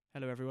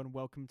Hello, everyone.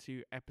 Welcome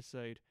to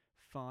episode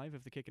 5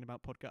 of the Kicking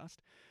About podcast.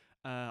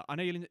 I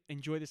know you'll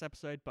enjoy this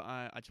episode, but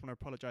I just want to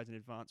apologise in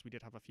advance. We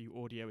did have a few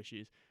audio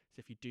issues, so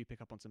if you do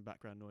pick up on some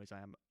background noise,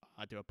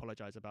 I do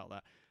apologise about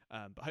that.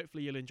 But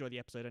hopefully you'll enjoy the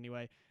episode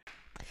anyway.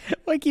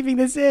 Why keeping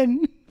this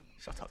in?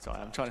 Shut up,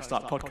 sorry. I'm trying to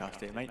start a podcast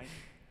here, mate.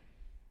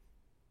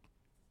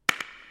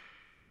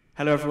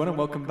 Hello, everyone, and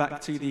welcome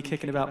back to the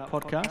Kicking About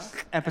podcast,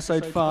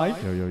 episode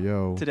 5.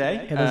 Yo.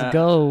 Today, Let's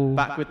go.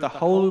 back with the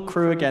whole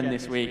crew again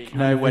this week.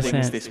 No 100%.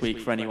 weddings this week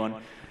for anyone.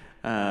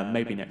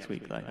 Maybe next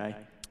week, though, hey?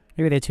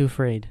 Maybe they're too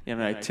afraid. You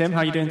know, Tim,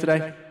 how you doing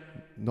today?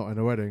 Not in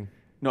a wedding.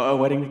 Not at a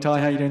wedding. Ty,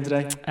 how you doing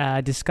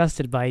today?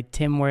 Disgusted by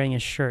Tim wearing a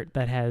shirt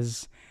that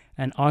has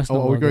an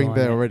Arsenal Oh, we're logo going on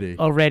there it. already?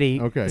 Already.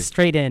 Okay.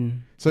 Straight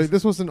in. So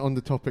this wasn't on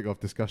the topic of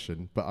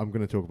discussion, but I'm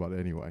going to talk about it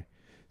anyway.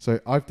 So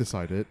I've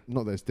decided,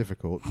 not that it's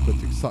difficult, but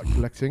to start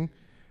collecting,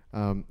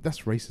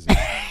 that's racism,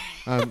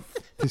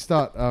 to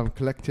start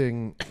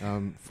collecting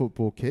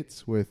football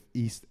kits with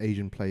East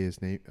Asian players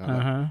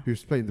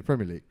who's played in the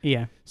Premier League.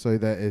 Yeah. So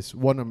there is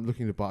one I'm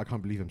looking to buy. I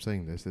can't believe I'm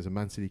saying this. There's a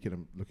Man City kit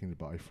I'm looking to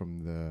buy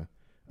from the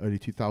early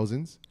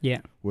 2000s Yeah.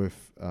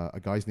 with a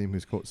guy's name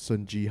who's called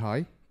Sun Ji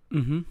Hai.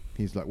 Mm-hmm.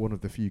 He's like one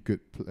of the few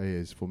good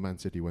players for Man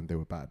City when they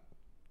were bad.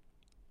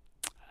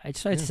 I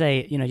just wanted to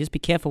say, just be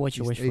careful what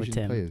you wish East for, Asian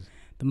Tim. players.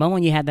 The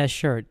moment you had that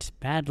shirt,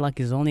 bad luck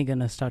is only going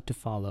to start to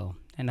follow.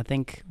 And I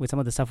think with some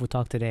of the stuff we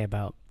talked today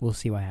about, we'll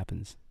see what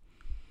happens.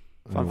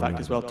 Fun fact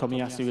as well,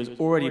 Tomiyasu has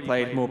already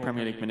played more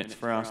Premier League minutes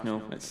for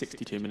Arsenal at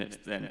 62 minutes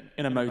than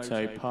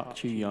Inamoto, Park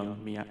Chu-young,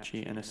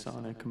 Miyachi and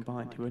Asano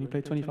combined, who only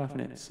played 25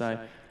 minutes. So,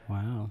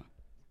 Wow.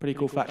 pretty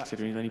cool fact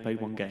considering he's only played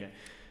one game.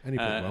 And he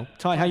played well.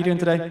 Ty, how you doing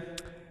today?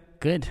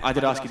 Good. I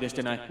did ask you this,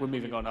 didn't I? We're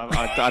moving on.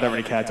 I don't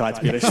really care, Ty,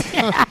 to be honest.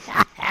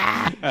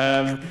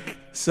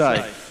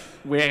 So,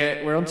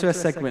 we're onto a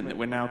segment that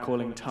we're now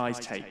calling Ty's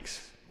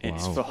Takes.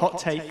 It's Wow. for hot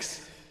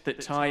takes that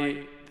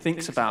Ty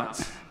thinks about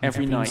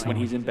every night when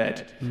he's in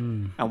bed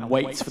and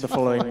waits for the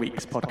following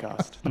week's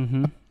podcast.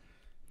 Mm-hmm.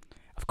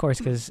 Of course,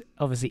 because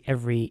obviously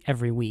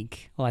every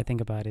week, all I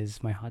think about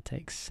is my hot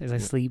takes as I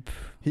sleep,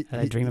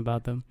 I dream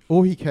about them.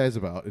 All he cares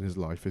about in his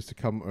life is to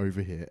come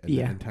over here and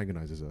Yeah. then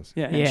antagonizes us.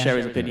 Yeah, and Yeah. share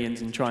his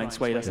opinions and try and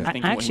sway us into I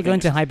thinking what actually he go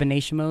into thinks.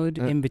 hibernation mode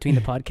in between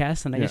the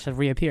podcasts, and I Yeah. just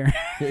reappear.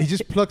 Yeah, he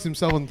just plugs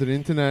himself onto the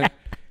internet,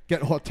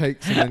 get hot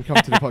takes, and then come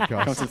to the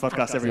podcast. Comes to the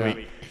podcast every Yeah.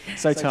 week.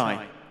 So,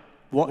 Ty,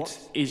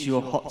 what is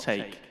your hot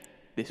take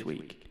this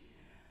week?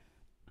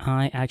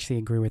 I actually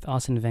agree with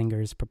Arsene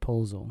Wenger's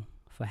proposal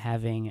for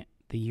having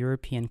the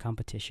European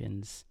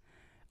competitions,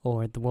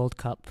 or the World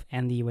Cup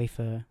and the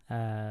UEFA,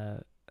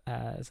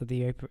 so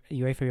the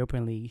UEFA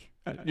European League.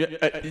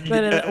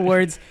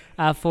 Words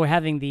for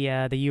having the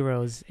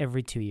Euros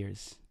every 2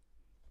 years.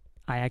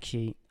 I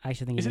actually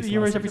think Is it makes the a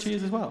lot of Euros every sense. 2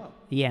 years as well?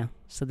 Yeah,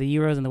 so the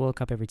Euros and the World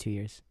Cup every 2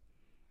 years.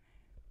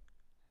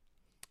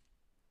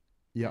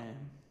 Yeah.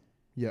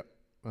 Yep.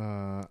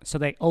 So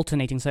they're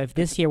alternating. So if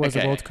this year was the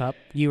Okay. World Cup,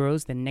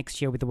 Euros, then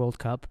next year with the World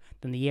Cup,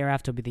 then the year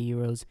after will be the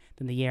Euros,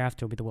 then the year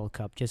after will be the World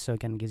Cup, just so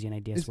it kind of gives you an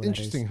idea. It's as to what that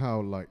is. interesting how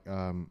like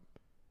a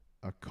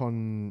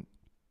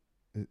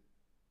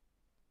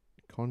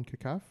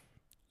CONCACAF,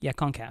 Yeah,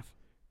 CONCACAF.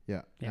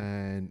 yeah, Yeah.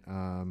 and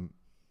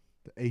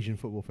the Asian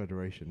Football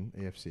Federation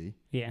 (AFC)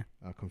 Yeah,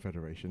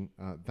 Confederation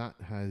that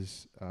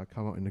has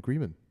come out in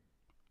agreement.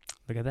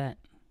 look at that.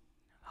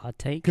 Hot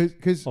take.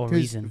 Because Or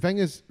reason.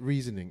 Wenger's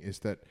reasoning is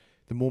that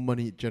the more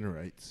money it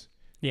generates,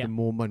 Yeah, the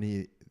more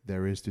money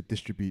there is to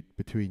distribute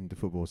between the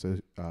football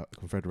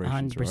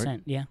confederations, 100%.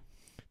 right? Yeah.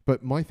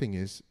 But my thing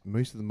is,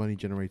 most of the money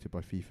generated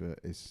by FIFA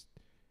is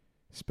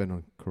spent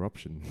on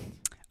corruption.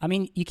 I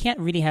mean, you can't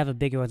really have a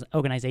big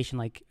organization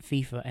like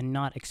FIFA and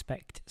not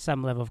expect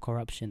some level of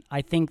corruption.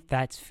 I think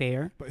that's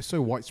fair. But it's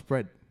so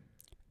widespread.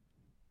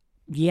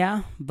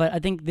 Yeah, but I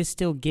think this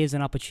still gives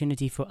an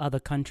opportunity for other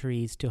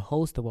countries to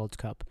host the World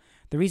Cup.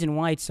 The reason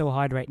why it's so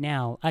hard right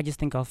now, I just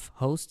think of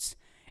hosts.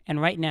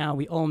 And right now,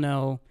 we all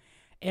know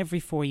every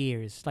 4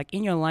 years, like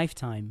in your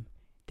lifetime,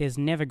 there's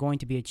never going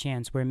to be a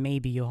chance where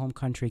maybe your home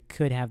country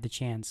could have the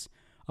chance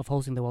of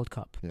hosting the World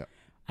Cup. Yeah.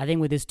 I think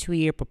with this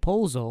 2-year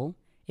proposal,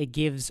 it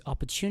gives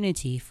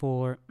opportunity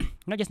for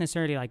not just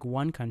necessarily like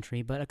one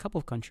country, but a couple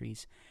of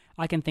countries.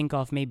 I can think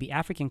of maybe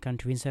African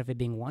countries, instead of it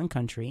being one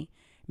country,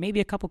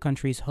 maybe a couple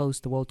countries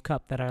host the World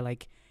Cup that are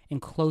like in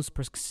close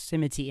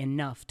proximity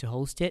enough to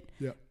host it.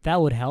 Yeah.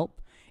 That would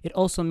help. It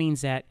also means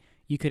that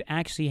you could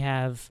actually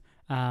have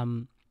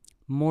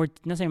more,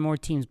 not necessarily more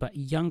teams, but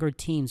younger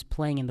teams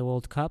playing in the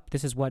World Cup.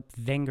 This is what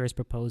Wenger is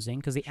proposing,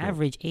 because the Sure.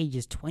 average age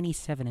is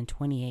 27 and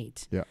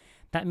 28. Yeah.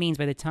 That means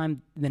by the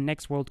time the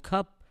next World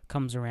Cup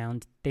comes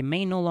around, they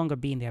may no longer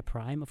be in their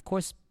prime. Of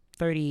course,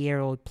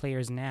 30-year-old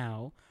players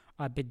now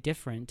are a bit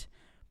different,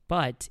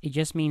 but it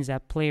just means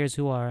that players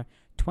who are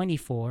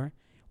 24,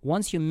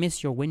 once you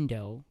miss your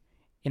window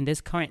in this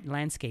current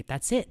landscape,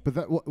 that's it. But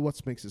that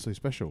what makes it so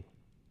special?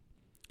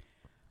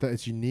 That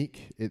it's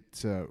unique.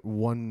 It's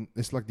one.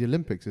 It's like the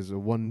Olympics is a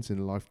once in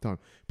a lifetime,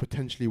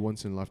 potentially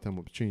once in a lifetime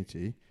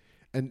opportunity,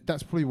 And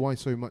that's probably why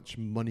so much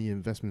money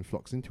investment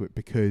flocks into it,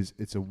 because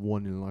it's a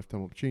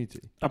one-in-a-lifetime opportunity.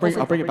 I'll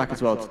bring it back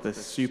as well to the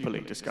Super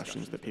League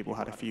discussions that people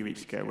had a few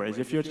weeks ago, whereas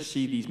if you're to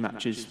see these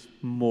matches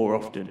more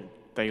often,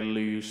 they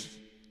lose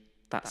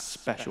that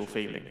special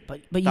feeling,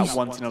 But that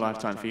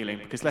once-in-a-lifetime feeling.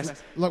 Because Like,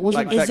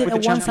 is it with a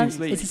the Champions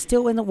League, is it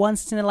still in a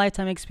once in a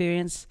lifetime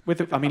experience? you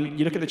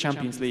look at the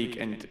Champions League,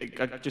 and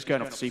just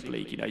going off the Super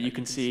League, you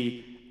can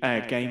see a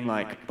game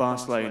like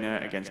Barcelona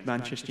against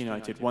Manchester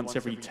United once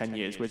every 10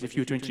 years, whereas if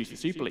you were to introduce the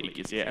Super League,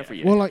 you see it every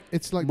year. Well,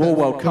 it's like More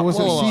World there was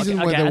Cup. a season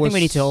where okay, there I was. think we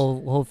need to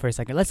hold for a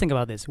second. Let's think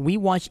about this. We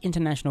watch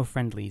international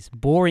friendlies,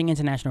 boring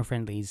international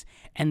friendlies,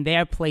 and they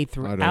are played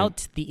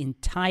throughout the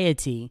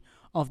entirety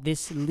of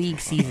this league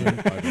season.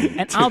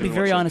 And I'll be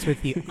very honest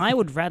with you. I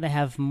would rather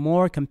have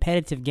more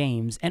competitive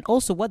games. And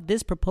also what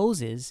this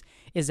proposes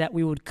is that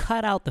we would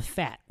cut out the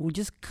fat. We'll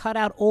just cut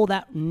out all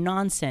that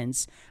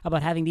nonsense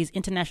about having these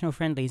international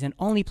friendlies and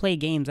only play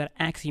games that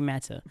actually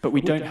matter. But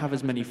we don't have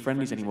as many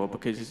friendlies anymore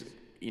because,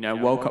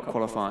 World Cup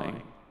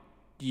qualifying,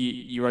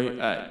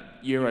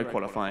 Euro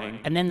qualifying,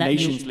 And then that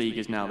Nations League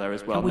is now there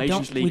as well. And we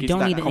Nations don't, League we is don't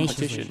that need the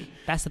competition. Nations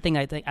League. That's the thing.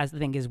 I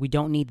think is we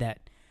don't need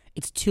that.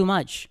 It's too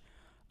much.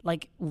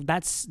 Like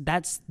that's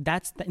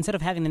instead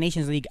of having the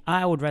Nations League,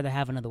 I would rather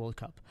have another World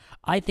Cup.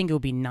 I think it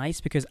would be nice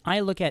because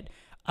I look at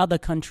other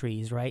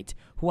countries, right,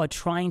 who are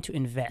trying to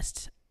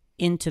invest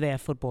into their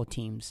football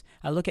teams.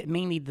 I look at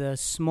mainly the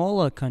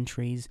smaller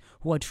countries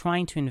who are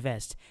trying to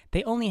invest.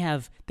 They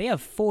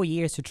have 4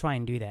 years to try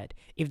and do that.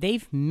 If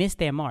they've missed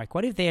their mark,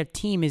 what if their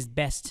team is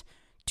best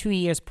 2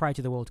 years prior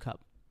to the World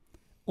Cup?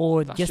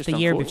 Or That's just a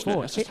year unfortunate.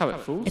 before. That's just how it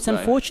falls, It's though.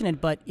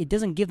 unfortunate, but it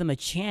doesn't give them a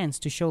chance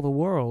to show the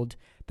world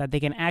that they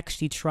can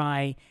actually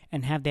try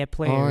and have their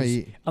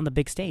players on the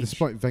big stage.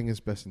 Despite Wenger's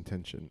best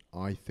intention,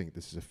 I think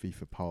this is a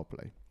FIFA power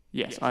play.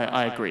 Yes,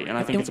 I agree, and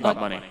I think it's about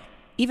money.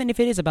 Even if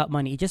it is about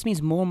money, it just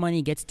means more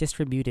money gets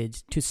distributed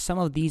to some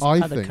of these I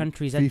other think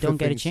countries that FIFA don't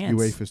get a thinks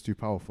chance. UEFA's too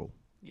powerful.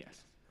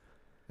 Yes.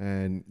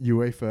 And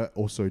UEFA,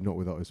 also not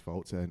without his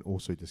faults and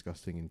also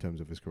disgusting in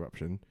terms of his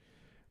corruption,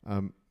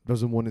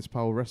 doesn't want its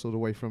power wrestled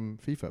away from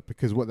FIFA,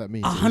 because what that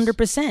means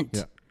 100%.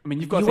 Yeah. I mean,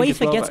 you've got to think as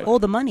UEFA well, gets though. all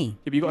the money. Yeah,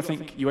 but you've got to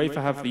think,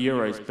 UEFA have the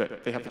Euros,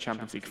 but they have the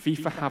Champions League.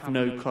 FIFA have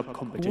no club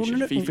competition.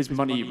 no, FIFA's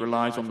money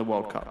relies on the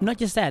World Cup. Not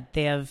just that,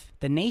 they have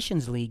the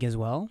Nations League as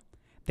well.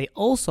 They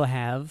also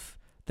have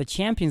the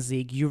Champions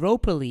League,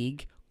 Europa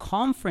League,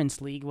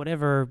 Conference League,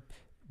 whatever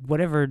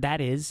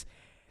that is.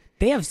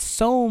 They have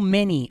so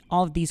many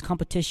of these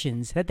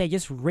competitions that they're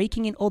just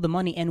raking in all the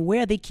money. And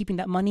where are they keeping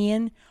that money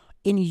in?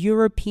 In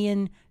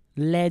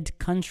European-led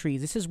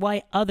countries. This is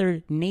why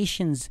other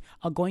nations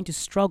are going to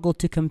struggle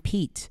to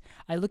compete.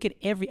 I look at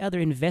every other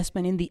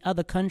investment in the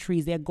other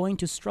countries. They're going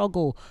to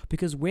struggle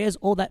because where's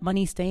all that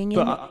money staying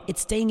in?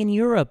 It's staying in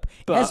Europe.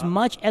 As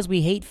much as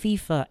we hate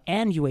FIFA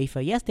and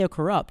UEFA, yes, they're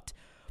corrupt.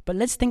 But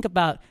let's think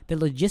about the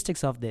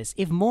logistics of this.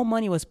 If more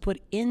money was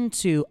put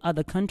into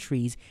other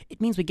countries,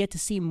 it means we get to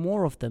see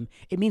more of them.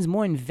 It means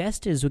more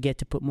investors will get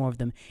to put more of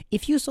them.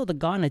 If you saw the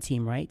Ghana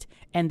team, right,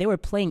 and they were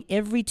playing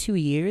every 2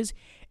 years,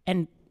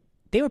 and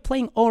they were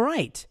playing all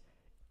right,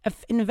 an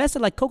investor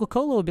like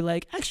Coca-Cola would be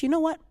like, actually, you know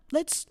what?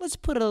 Let's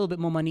put a little bit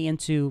more money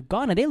into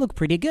Ghana. They look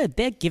pretty good.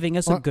 They're giving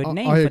us a good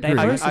name I for agree.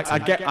 diversity.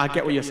 I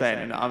get what you're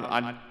saying,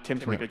 and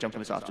Tim's probably going to jump on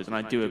this afterwards, and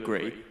I do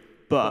agree.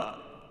 But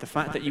the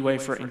fact that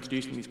UEFA are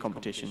introducing these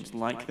competitions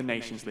like the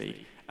Nations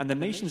League, and the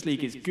Nations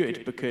League is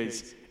good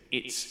because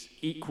it's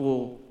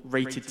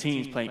equal-rated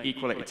teams playing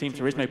equal-rated teams.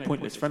 There is no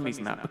pointless friendlies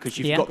in that because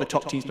you've got the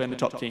top teams playing the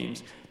top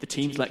teams. The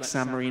teams like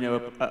San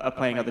Marino are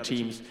playing other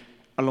teams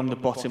along the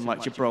bottom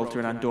like Gibraltar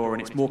and Andorra,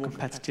 and it's more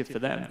competitive for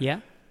them.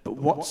 Yeah. But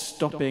what's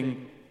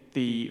stopping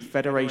the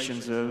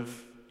federations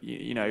of,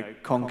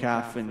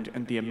 CONCACAF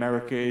and the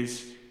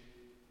Americas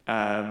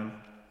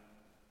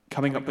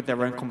coming up with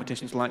their own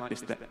competitions like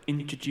this that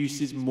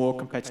introduces more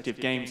competitive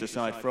games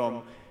aside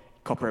from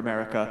Copa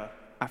America,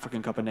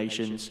 African Cup of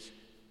Nations?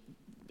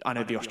 I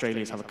know the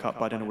Australians have a cup,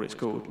 but I don't know what it's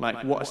called.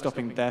 Like, what is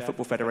stopping their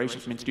football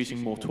federations from introducing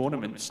more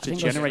tournaments to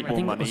generate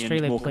more money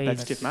and more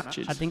competitive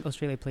matches? I think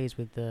Australia plays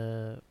with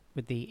the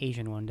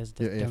Asian one, don't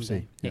AFC.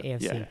 they? The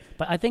AFC. Yeah.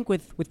 But I think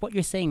with what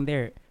you're saying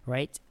there,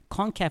 right?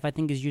 CONCACAF, I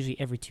think, is usually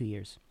every 2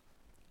 years.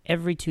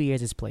 Every 2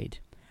 years is played.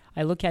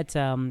 I look at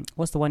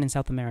what's the one in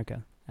South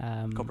America?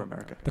 Copa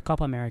America. The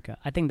Copa America.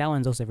 I think that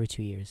one's also every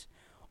 2 years.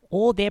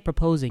 All they're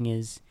proposing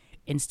is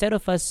instead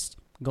of us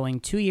going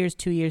 2 years,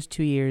 2 years,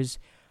 2 years,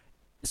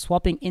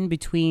 swapping in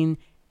between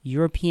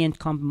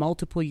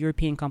multiple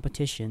European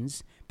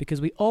competitions, because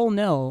we all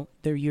know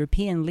the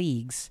European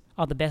leagues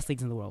are the best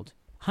leagues in the world.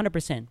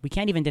 100%. We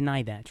can't even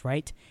deny that,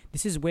 right?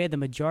 This is where the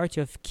majority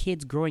of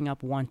kids growing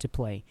up want to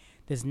play.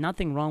 There's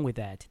nothing wrong with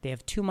that. They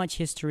have too much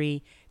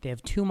history. They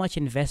have too much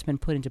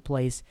investment put into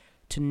place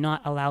to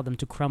not allow them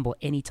to crumble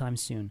anytime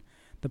soon.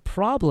 The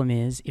problem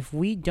is if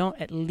we don't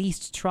at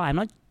least try, I'm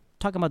not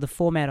talking about the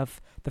format of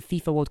the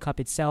FIFA World Cup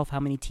itself, how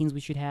many teams we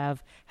should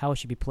have, how it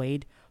should be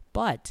played,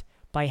 but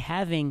by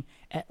having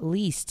at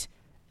least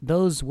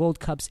those World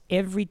Cups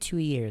every 2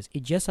 years,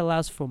 it just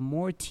allows for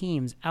more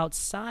teams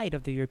outside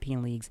of the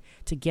European leagues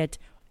to get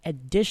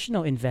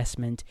additional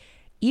investment,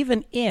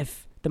 even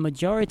if the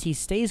majority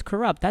stays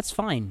corrupt, that's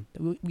fine.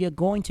 We are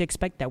going to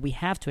expect that. We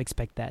have to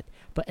expect that.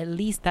 But at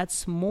least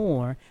that's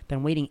more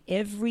than waiting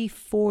every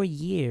 4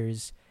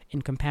 years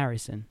in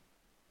comparison.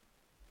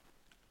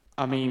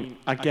 I mean,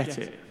 I get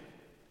it.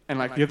 And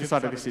like the other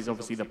side of this is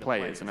obviously the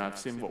players, and I've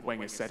seen what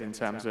Wenger said in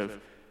terms of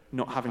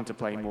not having to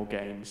play more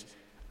games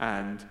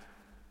and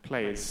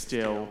players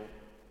still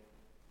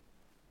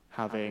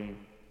having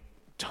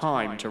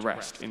time to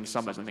rest in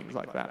summers and things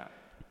like that.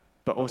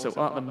 But also,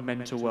 aren't the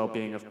mental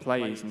well-being of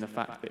players and the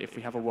fact that if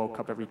we have a World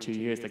Cup every 2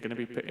 years, they're going to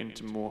be put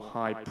into more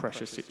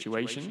high-pressure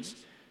situations.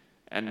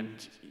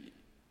 And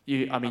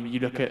you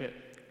look at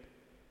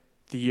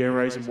the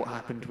Euros and what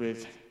happened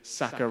with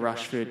Saka,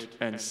 Rashford,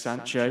 and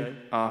Sancho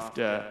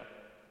after,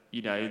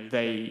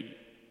 they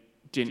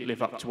didn't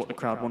live up to what the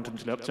crowd wanted them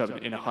to live up to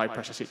in a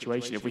high-pressure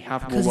situation. If we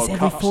have more World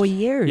Cups, every 4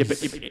 years. Yeah,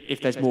 but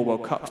if there's more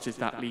World Cups, does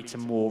that lead to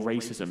more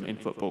racism in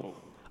football?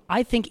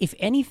 I think, if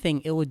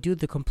anything, it would do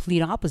the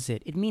complete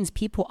opposite. It means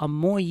people are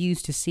more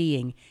used to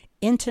seeing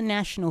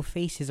international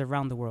faces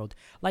around the world.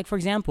 Like, for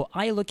example,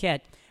 I look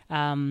at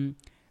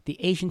the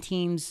Asian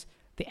teams,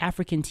 the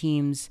African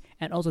teams,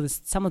 and also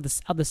some of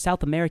the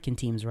South American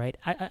teams, right?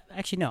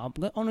 Actually, no,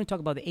 I'm only talk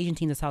about the Asian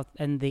teams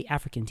and the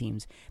African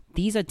teams.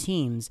 These are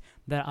teams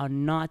that are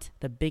not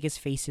the biggest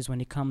faces when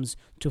it comes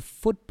to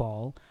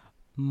football.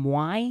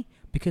 Why?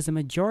 Because the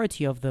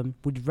majority of them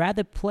would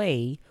rather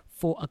play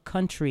for a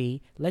country.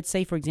 Let's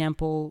say, for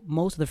example,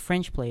 most of the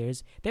French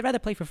players, they'd rather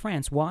play for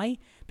France. Why?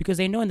 Because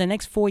they know in the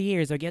next 4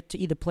 years they'll get to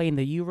either play in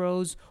the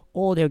Euros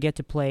or they'll get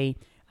to play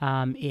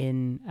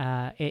in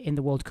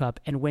the World Cup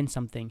and win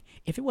something.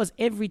 If it was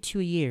every 2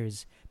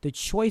 years, the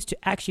choice to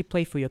actually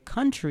play for your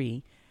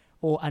country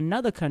or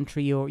another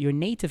country or your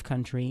native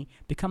country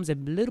becomes a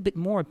little bit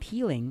more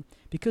appealing,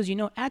 because you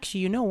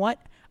know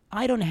what?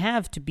 I don't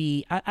have to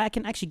be, I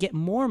can actually get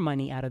more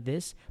money out of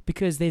this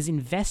because there's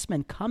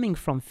investment coming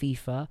from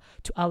FIFA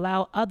to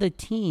allow other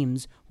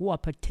teams who are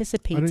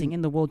participating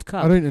in the World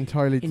Cup. I don't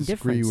entirely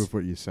disagree with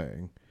what you're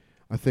saying.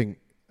 I think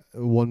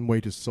one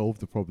way to solve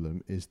the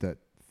problem is that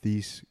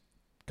these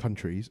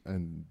countries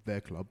and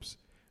their clubs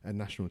and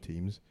national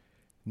teams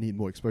need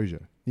more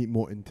exposure, need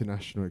more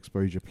international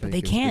exposure. But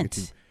they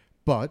can't.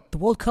 But the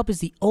World Cup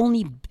is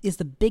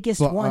the biggest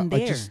one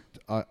there.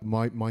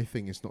 My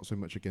thing is not so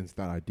much against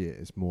that idea;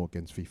 it's more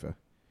against FIFA.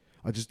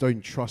 I just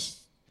don't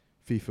trust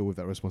FIFA with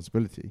that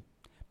responsibility.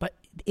 But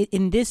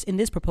in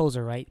this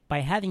proposal, right,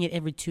 by having it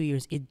every 2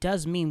 years, it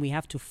does mean we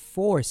have to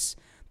force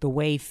the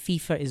way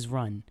FIFA is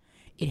run.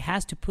 It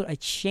has to put a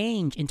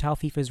change into how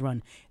FIFA is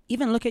run.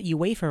 Even look at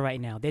UEFA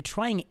right now; they're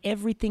trying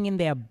everything in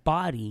their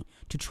body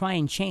to try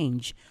and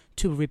change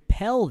to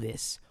repel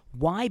this.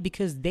 Why?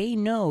 Because they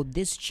know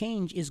this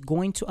change is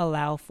going to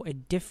allow for a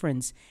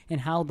difference in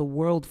how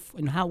world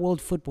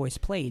football is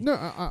played.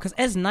 Because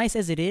as nice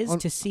as it is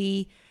to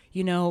see,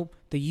 the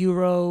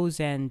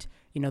Euros and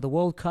the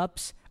World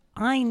Cups,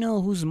 I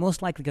know who's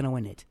most likely going to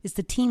win it. It's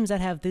the teams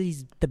that have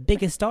the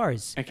biggest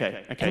stars.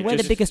 Okay. And where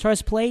the biggest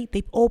stars play,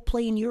 they all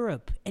play in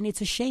Europe, and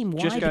it's a shame.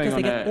 Why? Because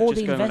they get all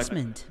the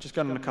investment. Just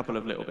going on a couple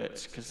of little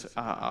bits, because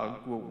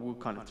we'll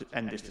kind of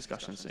end this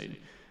discussion soon.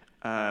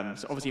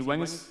 So obviously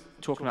Wenger's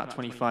talking about a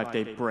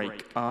 25-day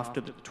break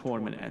after the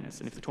tournament ends,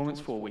 and if the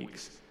tournament's 4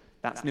 weeks,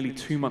 that's nearly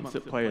 2 months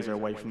that players are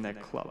away from their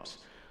clubs.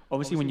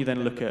 Obviously, when you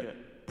then look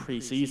at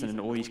pre-season and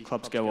all these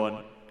clubs go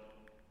on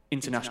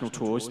international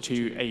tours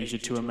to Asia,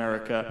 to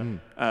America,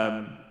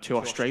 to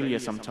Australia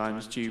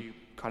sometimes, to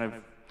kind of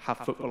have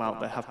football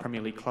out there, have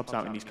Premier League clubs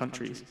out in these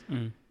countries.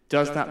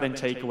 Does that then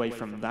take away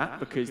from that,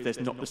 because there's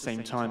not the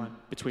same time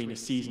between a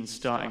season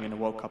starting and a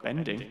World Cup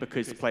ending,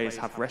 because the players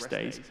have rest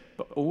days?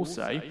 But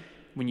also,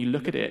 when you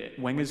look at it,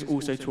 Wenger's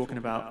also talking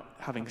about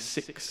having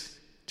 6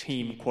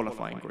 team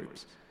qualifying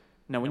groups.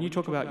 Now, when you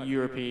talk about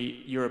Europe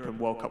and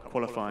World Cup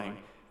qualifying,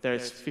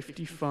 there's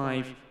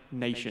 55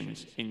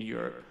 nations in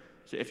Europe.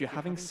 So if you're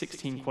having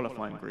 16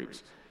 qualifying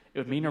groups, it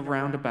would mean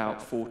around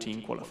about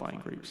 14 qualifying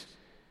groups.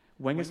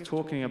 Wenger's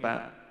talking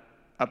about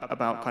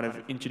kind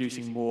of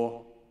introducing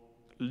more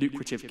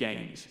lucrative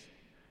games.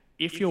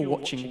 If you're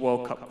watching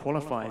World Cup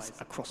qualifiers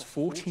across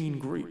 14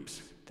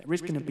 groups, there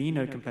is going to be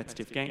no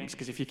competitive games,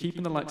 because if you're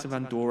keeping the likes of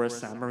Andorra,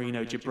 San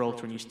Marino,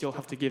 Gibraltar, and you still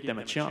have to give them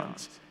a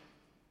chance,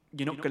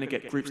 you're not going to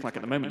get groups like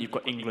at the moment. You've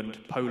got England,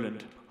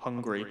 Poland,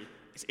 Hungary.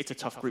 It's a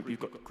tough group. You've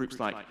got groups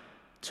like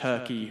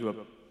Turkey, who are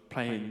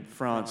playing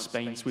France,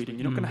 Spain, Sweden.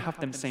 You're not going to have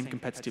them same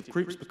competitive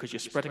groups because you're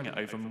spreading it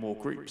over more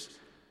groups.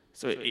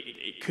 So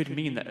it could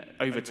mean that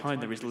over time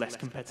there is less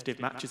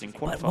competitive matches in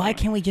qualifying. But why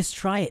can't we just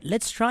try it?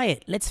 Let's try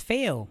it. Let's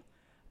fail.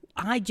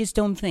 I just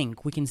don't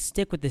think we can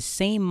stick with the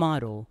same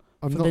model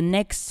for the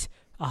next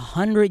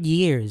 100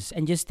 years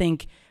and just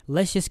think,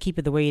 let's just keep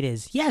it the way it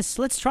is. Yes,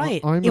 let's try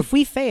it. If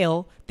we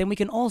fail, then we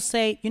can all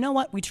say, you know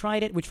what? We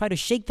tried it. We tried to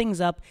shake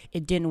things up.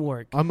 It didn't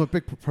work. I'm a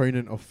big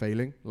proponent of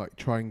failing, like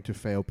trying to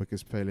fail,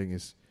 because failing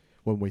is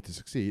one way to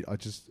succeed. I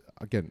just,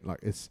 again, like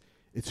it's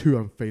who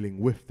I'm failing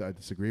with that I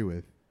disagree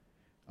with.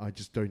 I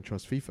just don't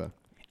trust FIFA.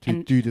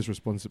 And do this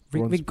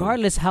responsibly.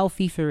 regardless how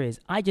FIFA is,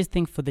 I just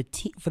think for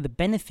the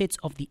benefits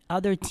of the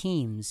other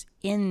teams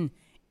in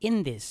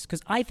this,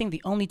 because I think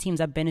the only teams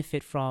that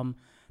benefit from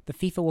the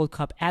FIFA World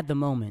Cup at the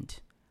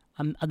moment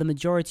are the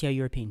majority are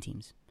European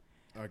teams.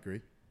 I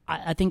agree.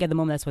 I think at the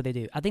moment that's what they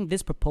do. I think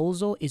this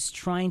proposal is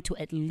trying to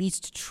at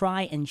least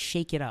try and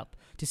shake it up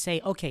to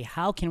say, okay,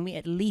 how can we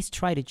at least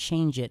try to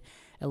change it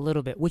a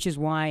little bit, which is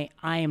why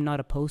I am not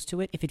opposed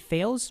to it. If it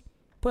fails,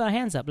 put our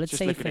hands up. Let's Just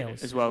say it look at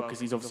fails. it as well, because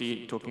he's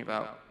obviously talking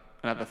about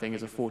another thing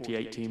is a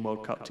 48-team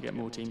World Cup to get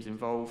more teams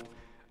involved.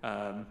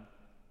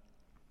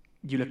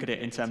 You look at it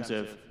in terms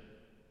of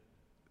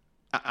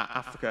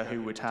Africa,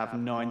 who would have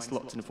 9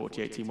 slots in a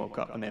 48-team World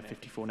Cup, and they have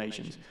 54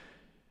 nations.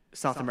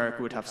 South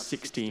America would have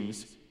 6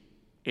 teams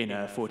in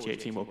a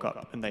 48-team World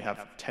Cup, and they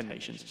have 10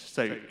 nations.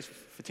 So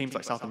for teams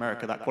like South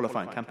America, that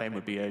qualifying campaign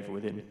would be over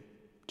within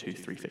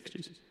 2-3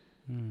 fixtures.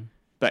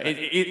 But it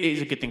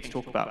is a good thing to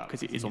talk about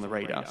because it is on the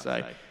radar.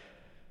 So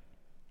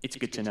it's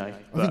good to know.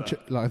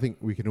 I think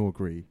we can all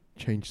agree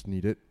change is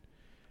needed.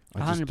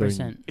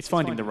 100%. It's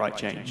finding the right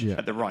change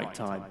at the right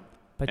time.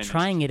 But And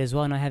trying it as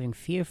well, not having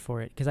fear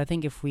for it. Because I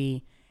think if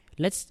we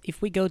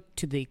go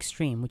to the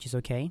extreme, which is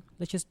okay,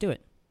 let's just do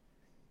it.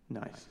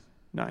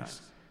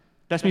 Nice.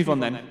 Let's move on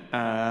then,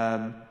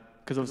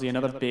 because obviously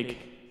another big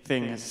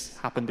thing has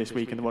happened this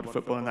week in the world of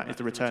football, and that is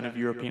the return of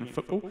European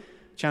football.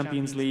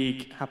 Champions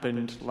League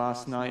happened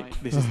last night.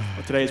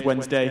 Today is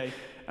Wednesday,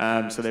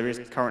 so there is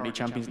currently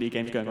Champions League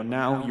games going on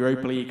now.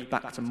 Europa League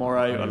back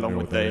tomorrow, along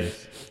with the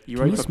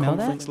Europa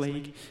Conference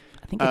League.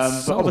 I think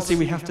it's But obviously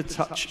we have to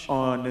touch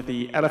on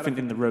the elephant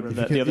in the room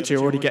that the other two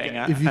are already getting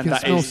at. If you and can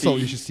that smell is salt,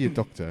 you should see a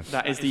doctor.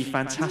 That is the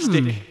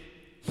fantastic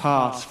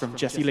pass from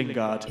Jesse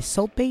Lingard. Is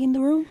Salt Bay in the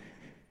room?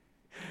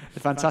 The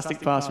fantastic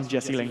pass from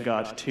Jesse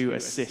Lingard to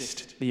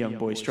assist the young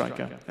boy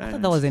striker. I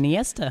thought that was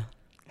Iniesta.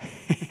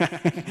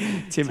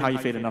 Tim, how are you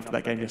feeling after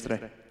that game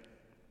yesterday?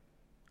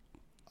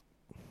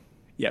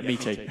 Yeah, me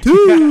too.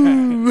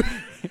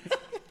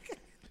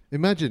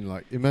 Imagine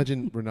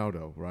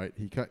Ronaldo, right?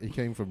 He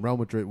came from Real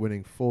Madrid,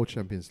 winning 4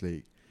 Champions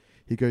League.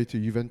 He go to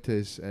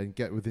Juventus and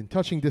get within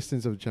touching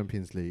distance of the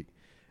Champions League,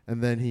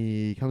 and then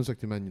he comes back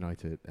to Man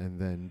United,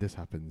 and then this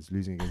happens,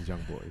 losing against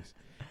Young Boys.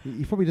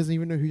 He probably doesn't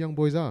even know who Young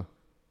Boys are.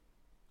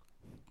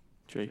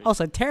 True.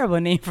 Also, terrible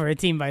name for a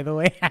team, by the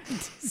way. I have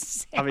to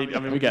say. I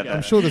mean, we get that.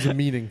 I'm sure there's a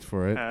meaning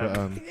for it, but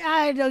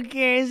I don't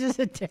care. It's just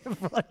a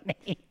terrible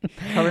name.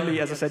 Currently,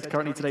 as I said,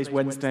 today's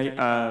Wednesday.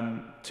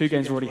 2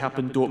 games have already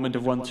happened. Dortmund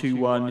have won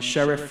 2-1.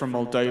 Sheriff from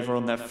Moldova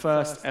on their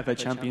first ever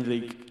Champions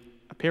League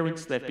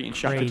appearance. They've beaten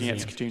Shakhtar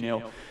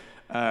Donetsk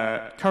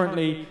 2-0.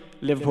 Currently,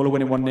 Liverpool are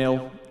winning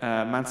 1-0.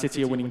 Man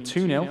City are winning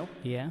 2-0.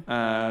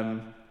 Yeah.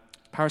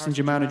 Paris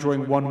Saint-Germain are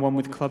drawing 1-1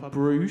 with Club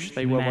Bruges.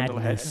 They were 1-0 ahead.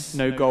 Madness.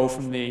 No goal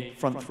from the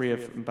front 3 of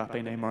Mbappe,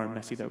 Neymar and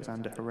Messi. That was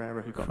Ander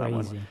Herrera who got that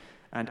one. Crazy.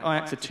 And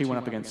Ajax are 2-1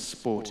 up against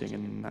Sporting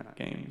in that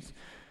game.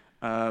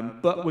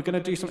 But we're going to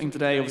do something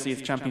today. Obviously, as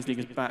the Champions League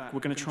is back, we're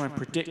going to try and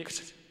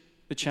predict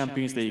the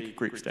Champions League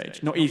group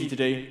stage. Not easy to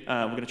do.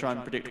 We're going to try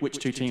and predict which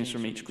 2 teams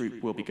from each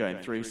group will be going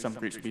through. Some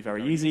groups will be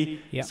very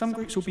easy. Yeah. Some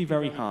groups will be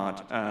very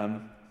hard.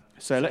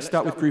 So let's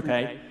start with Group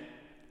A.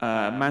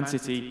 Man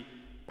City,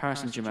 Paris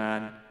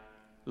Saint-Germain,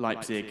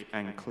 Leipzig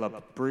and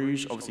Club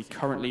Bruges. Obviously,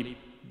 currently,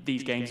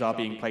 these games are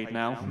being played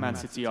now. Man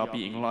City are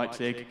beating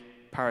Leipzig.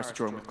 Paris are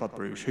drawing with Club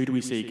Bruges. Who do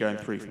we see going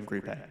through from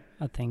Group A?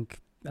 I think.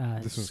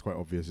 this one's quite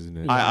obvious, isn't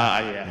it?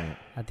 Yeah.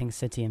 I think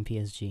City and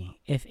PSG.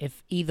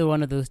 If either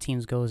one of those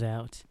teams goes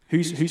out,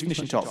 Who's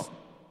finishing top?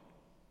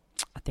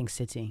 I think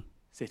City.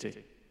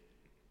 City.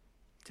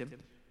 Tim?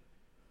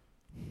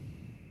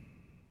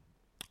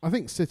 I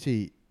think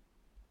City.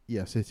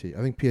 Yeah, City.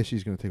 I think PSG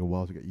is going to take a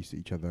while to get used to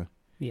each other.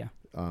 Yeah.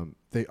 I'm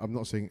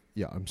saying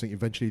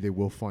eventually they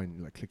will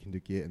find like clicking the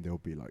gear and they'll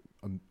be like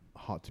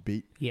hard to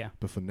beat. Yeah.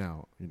 But for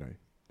now,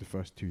 the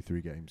first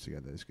 2-3 games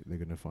together, they're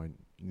going to find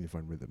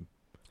rhythm.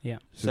 Yeah.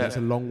 So that's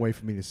a long way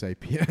for me to say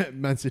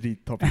Man City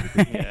top of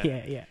the group.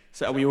 Yeah.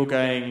 So are we all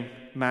going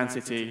Man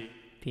City,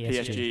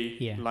 PSG.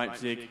 PSG,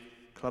 Leipzig,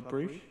 Club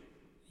Bruges?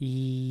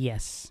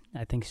 Yes,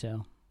 I think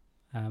so.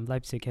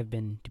 Leipzig have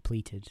been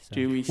depleted. So.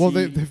 Do we see? Well,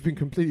 they've been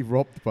completely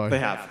robbed by They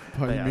have.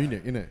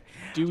 Munich, innit?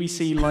 Do we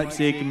see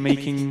Leipzig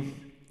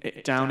making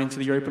it down into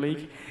the Europa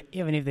League?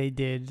 Even if they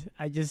did,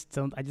 I just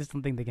don't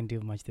think they can do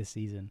much this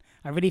season.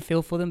 I really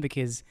feel for them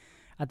because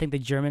I think the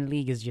German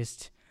league is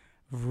just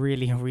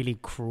really, really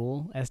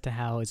cruel as to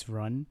how it's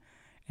run,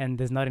 and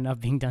there's not enough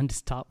being done to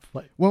stop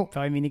what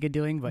Bayern Munich are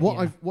doing. But what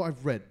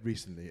I've read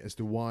recently as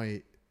to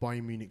why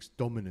Bayern Munich's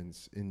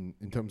dominance in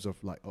terms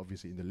of like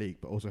obviously in the league,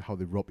 but also how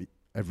they rob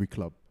every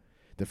club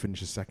that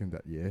finishes second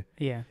that year.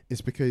 Yeah,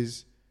 is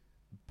because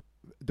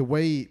the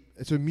way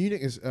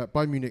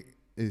Bayern Munich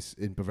is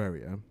in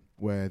Bavaria,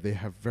 where they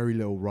have very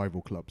little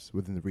rival clubs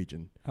within the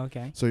region.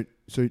 Okay. So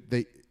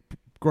they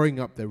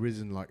growing up, there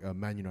isn't like a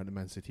Man United,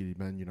 Man City,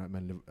 Man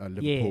United,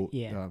 Liverpool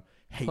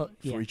hate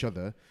for each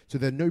other. So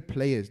there are no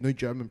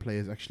German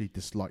players actually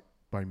dislike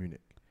Bayern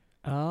Munich.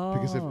 Oh.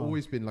 Because they've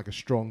always been like a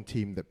strong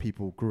team that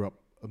people grew up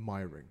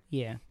admiring.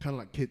 Yeah. Kind of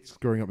like kids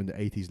growing up in the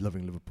 80s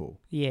loving Liverpool.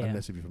 Yeah.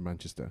 Unless if you're from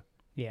Manchester.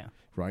 Yeah.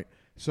 Right?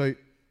 So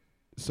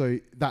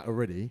that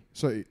already.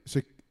 So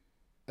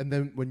and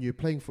then when you're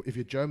playing for, if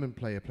you're a German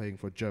player playing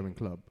for a German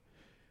club,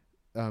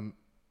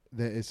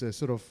 there is a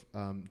sort of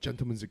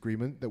gentleman's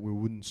agreement that we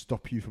wouldn't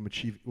stop you from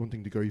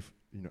wanting to go,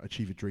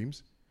 achieve your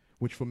dreams,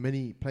 which for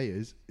many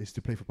players is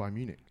to play for Bayern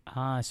Munich.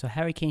 So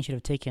Harry Kane should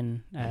have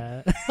taken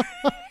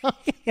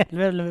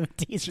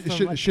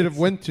should have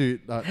went to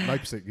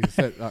Leipzig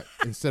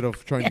instead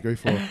of trying to go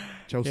for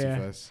Chelsea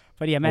first.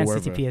 But yeah, Man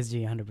City,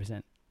 PSG,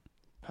 100%.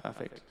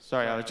 Perfect.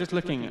 Sorry, I was just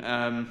looking.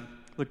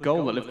 The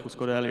goal that Liverpool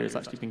scored earlier has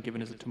actually been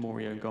given as a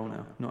Tomori goal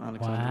now, not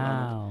Alexander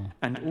Arnold.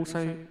 And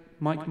also,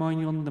 Mike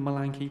Maignan, the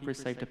Milan keeper, has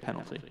saved a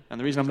penalty. And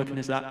the reason I'm looking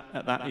at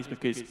that is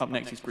because up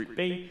next is Group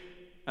B,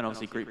 and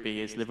obviously Group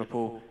B is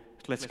Liverpool,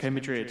 Atletico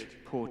Madrid,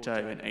 Porto,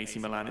 and AC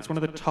Milan. It's one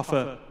of the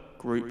tougher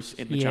groups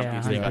in the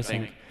Champions League, 100%. I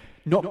think.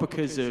 Not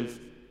because of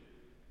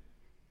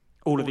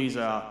all of these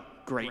are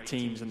great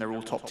teams and they're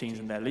all top teams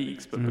in their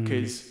leagues, but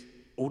because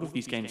all of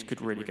these games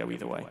could really go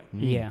either way.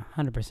 Yeah,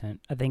 100%.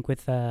 I think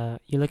with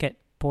you look at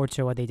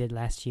Porto, what they did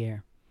last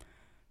year,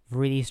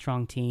 really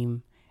strong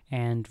team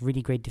and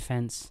really great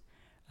defense.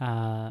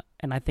 And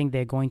I think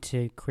they're going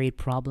to create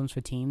problems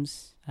for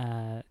teams,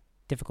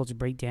 difficult to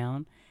break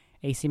down.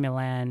 AC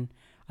Milan,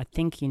 I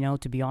think,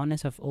 to be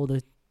honest, of all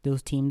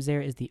those teams there,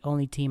 is the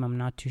only team I'm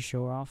not too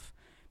sure of,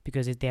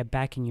 because if they're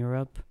back in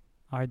Europe,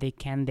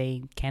 can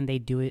they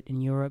do it in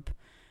Europe?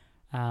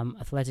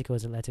 Atletico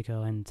is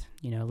Atletico, and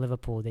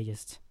Liverpool, they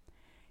just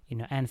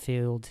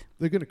Anfield.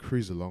 They're going to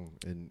cruise along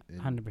in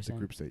 100%. the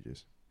group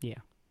stages. Yeah,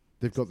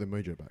 they've got their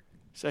mojo back.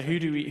 So who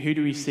do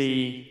we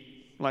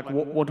see? Like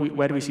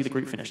where do we see the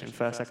group finishing?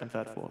 First, second,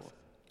 third, fourth?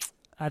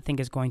 I think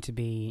it's going to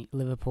be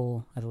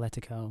Liverpool,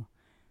 Atletico.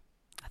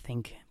 I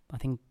think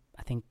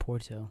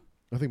Porto.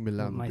 I think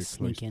Milan might will be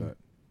sneak in. Third.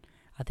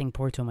 I think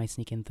Porto might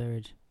sneak in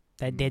third.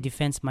 Their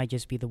defense might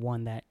just be the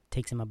one that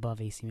takes them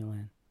above AC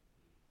Milan.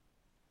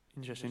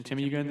 Interesting. Tim,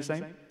 are you going the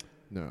same?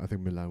 No, I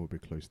think Milan will be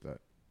close to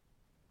that.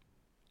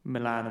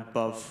 Milan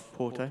above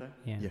Porto?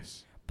 Yeah.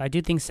 Yes. But I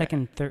do think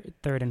second,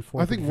 third, and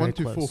fourth. I think 1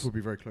 to 4 close. will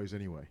be very close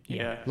anyway.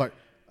 Yeah. Like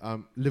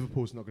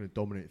Liverpool's not going to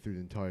dominate through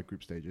the entire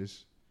group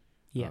stages.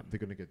 Yeah. They're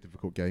going to get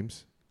difficult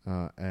games.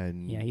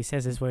 And yeah, he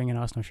says he's wearing an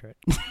Arsenal shirt.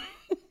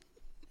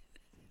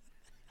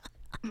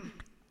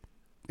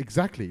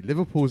 Exactly.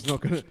 Liverpool's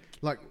not going to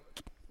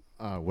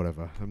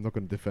whatever. I'm not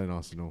going to defend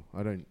Arsenal.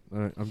 I'm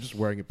just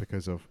wearing it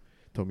because of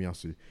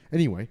Tomiyasu.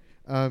 Anyway,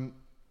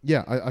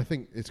 I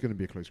think it's going to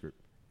be a close group.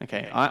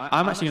 Okay,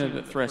 I'm actually going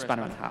to throw a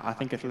spanner in the hat. I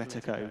think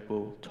Atletico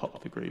will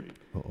top the group.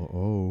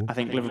 I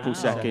think Liverpool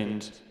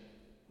second.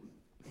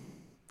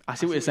 I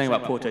see what you're saying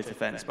about Porto's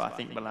defence, but I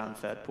think Milan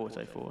third,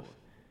 Porto fourth.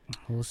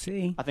 We'll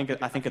see. I think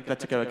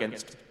Atletico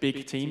against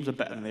big teams are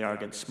better than they are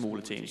against smaller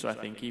teams. So I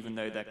think even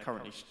though they're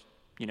currently,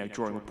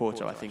 drawing with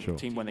Porto, I think the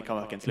team when they come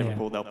up against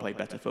Liverpool, they'll play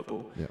better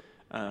football. Yeah.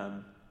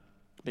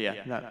 But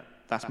yeah,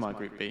 that's my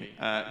Group B.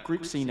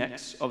 Group C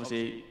next,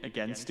 obviously,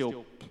 again,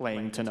 still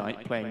playing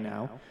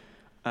now.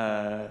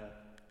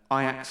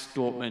 Ajax,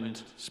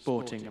 Dortmund,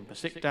 Sporting and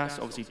Besiktas.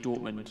 Obviously,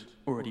 Dortmund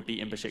already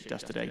beaten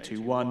Besiktas today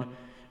 2-1.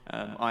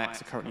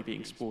 Ajax are currently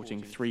beating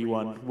Sporting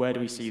 3-1. Where do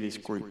we see this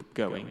group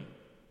going?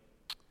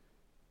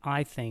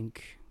 I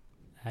think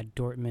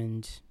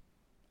Dortmund,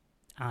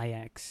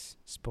 Ajax,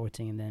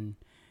 Sporting, and then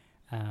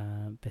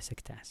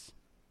Besiktas.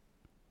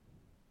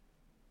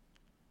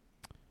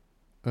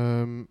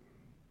 And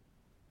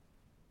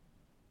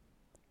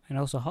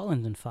also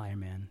Holland's on fire,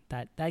 man.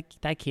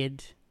 That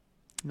kid.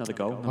 Another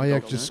goal.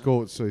 Ajax just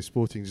scored, so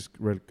Sporting just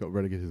got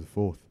relegated to the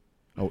fourth.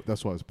 Oh,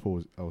 that's why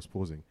I was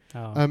pausing.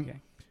 Oh,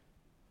 okay.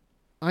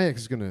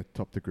 Ajax is going to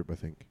top the group, I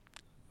think.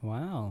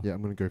 Wow. Yeah,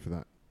 I'm going to go for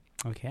that.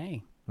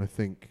 Okay. I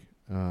think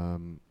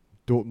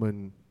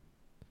Dortmund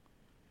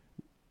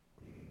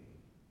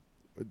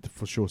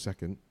for sure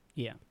second.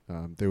 Yeah.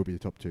 They will be the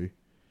top two.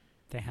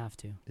 They have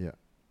to. Yeah.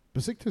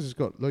 Besiktas has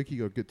got a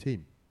good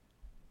team.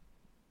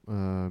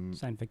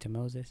 Signed Victor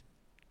Moses.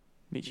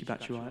 Michi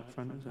Batshuayi up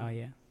front as well. Oh,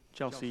 yeah.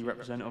 Chelsea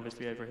represent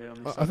obviously over here.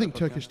 On this I think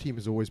Turkish team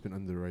has always been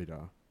under the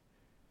radar.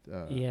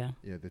 Yeah.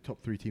 Yeah, the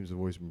top three teams have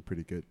always been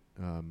pretty good.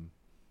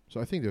 So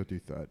I think they'll do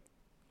third.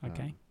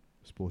 Okay.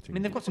 Sporting. I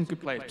mean, they've got some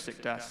good players.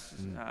 Besiktas,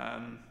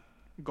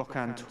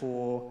 Gökhan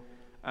Tor,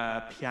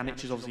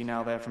 Pjanic is obviously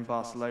now there from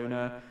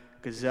Barcelona.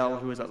 Gazelle,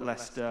 who was at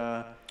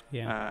Leicester.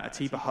 Yeah.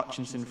 Atiba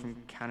Hutchinson from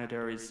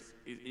Canada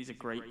is a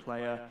great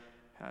player.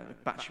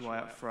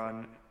 Batshuayi up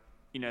front.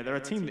 They're a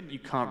team that you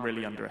can't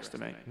really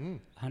underestimate.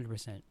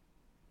 100%.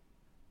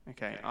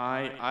 Okay,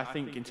 I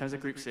think in terms of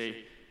Group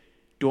C,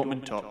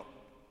 Dortmund top,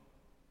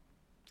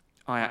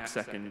 Ajax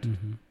second,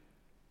 Mm-hmm.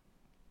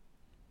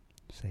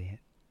 Say it.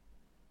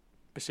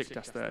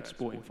 Besiktas third,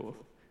 Sporting fourth.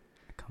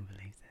 I can't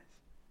believe this.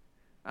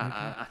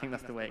 I think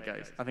that's the way it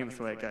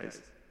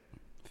goes.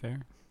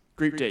 Fair.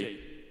 Group D.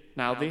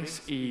 Now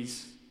this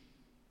is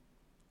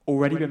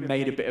already been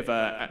made a bit of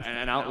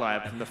an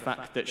outlier from the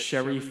fact that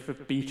Sheriff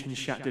have beaten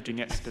Shakhtar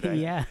Donetsk today.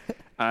 Yeah.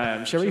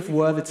 Sheriff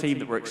were the team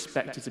that were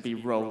expected to be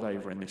rolled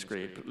over in this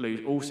group,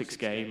 lose all 6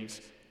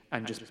 games,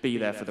 and just be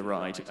there for the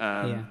ride.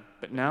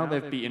 But now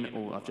they've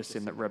beaten... I've just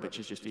seen that Rebic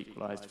has just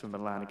equalised for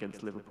Milan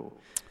against Liverpool.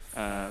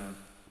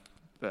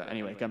 But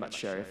anyway, going back to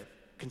Sheriff.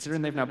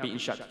 Considering they've now beaten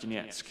Shakhtar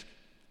Donetsk,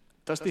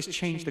 does this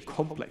change the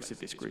complex of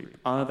this group?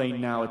 Are they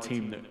now a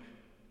team that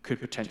could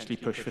potentially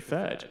push for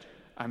third?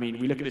 I mean,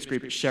 we look at this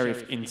group, it's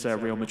Sheriff, Inter,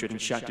 Real Madrid and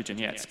Shakhtar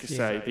Donetsk.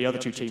 So the other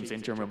 2 teams,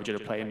 Inter and Real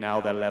Madrid, are playing now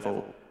their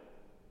level.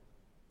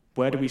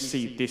 Where do we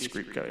see this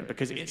group going?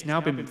 Because it's now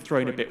been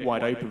thrown a bit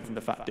wide open from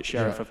the fact that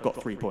Sheriff have got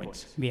 3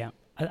 points. Yeah,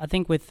 I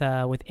think with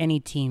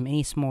any team,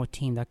 any small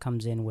team that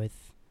comes in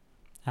with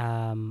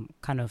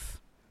kind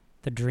of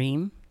the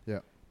dream,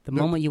 the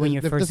moment you win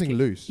your first game,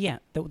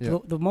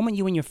 the moment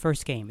you win your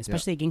first game,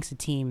 especially against a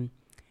team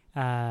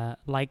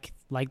like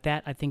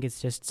that, I think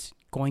it's just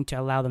going to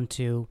allow them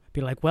to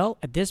be like, well,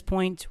 at this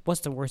point,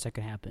 what's the worst that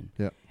could happen?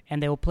 Yeah,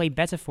 and they will play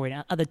better for it.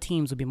 And other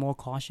teams will be more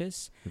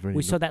cautious.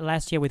 We saw that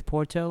last year with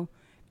Porto.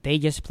 They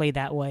just play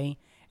that way,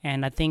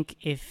 and I think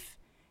if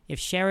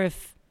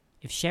Sheriff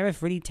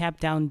really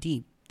tapped down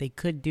deep, they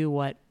could do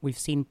what we've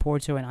seen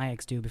Porto and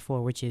Ajax do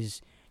before, which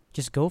is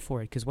just go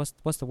for it. Because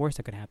what's the worst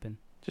that could happen?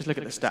 Just look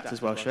at the stats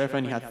as well. Sheriff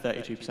only had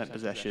 32%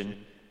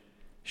 possession.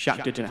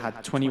 Shakhtar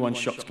had 21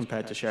 shots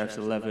compared to Sheriff's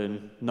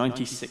 11,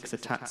 96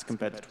 attacks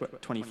compared to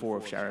 24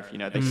 of Sheriff. You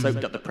know, they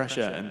soaked up the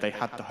pressure and they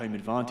had the home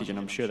advantage, and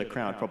I'm sure the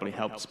crowd probably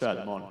helped spur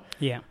them on.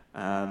 Yeah.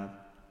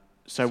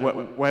 So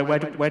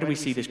where do we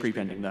see this group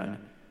ending then?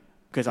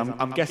 Because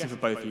I'm guessing for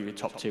both of you, the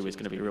top 2 is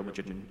going to be Real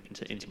Madrid and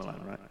Inter Milan,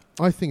 right?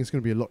 I think it's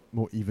going to be a lot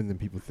more even than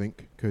people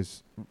think,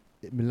 because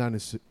Milan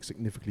is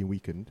significantly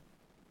weakened,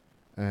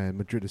 and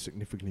Madrid is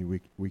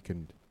significantly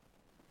weakened.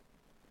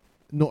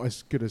 Not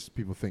as good as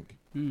people think.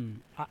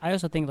 I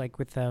also think, like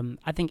with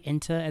I think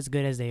Inter, as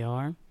good as they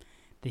are,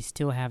 they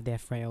still have their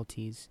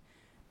frailties.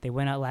 They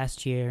went out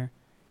last year,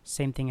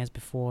 same thing as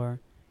before,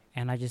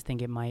 and I just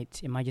think it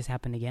might just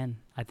happen again.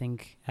 I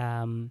think.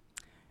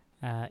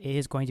 It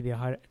is going to be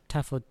a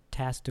tougher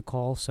task to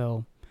call,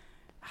 so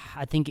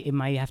I think it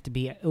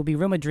will be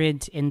Real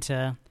Madrid,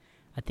 Inter,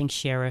 I think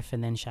Sheriff,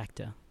 and then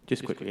Shakhtar.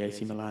 Just quickly,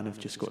 AC Milan have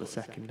just got a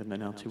second, and they're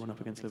now 2-1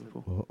 up against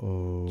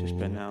Liverpool. Just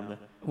been down there.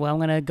 Well, I'm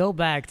going to go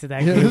back to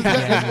that group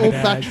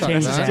again.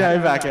 Change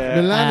that.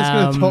 Milan is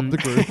going to top the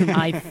group.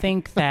 I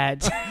think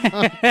that...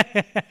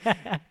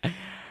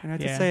 And I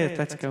did say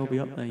Atletico will be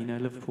up there,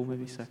 Liverpool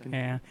maybe second.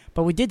 Yeah,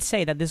 but we did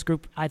say that this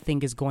group, I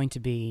think, is going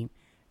to be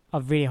a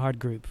really hard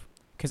group.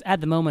 Because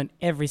at the moment,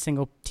 every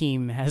single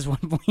team has 1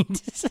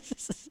 point.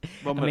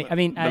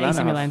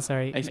 AC Milan,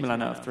 sorry. AC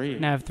Milan out of 3.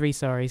 Now have 3,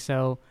 sorry.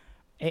 So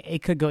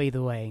it could go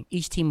either way.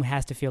 Each team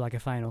has to feel like a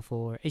Final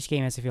Four. Each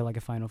game has to feel like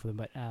a Final Four.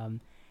 But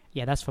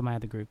that's for my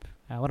other group.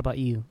 What about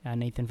you,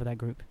 Nathan, for that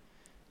group?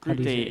 Group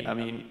D,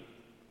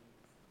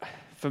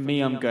 for me,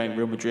 I'm going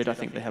Real Madrid. I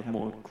think they have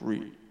more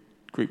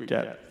group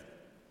depth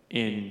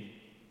in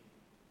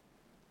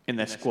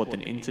their squad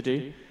than Inter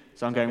do.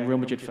 So I'm going Real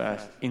Madrid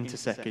first, Inter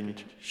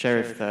second,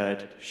 Sheriff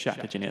third,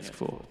 Shakhtar Donetsk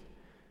fourth.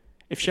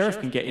 If Sheriff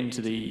can get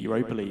into the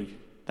Europa League,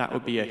 that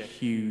would be a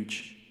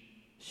huge,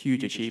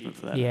 huge achievement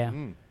for them. Yeah.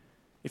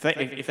 If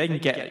they can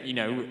get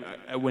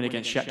a win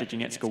against Shakhtar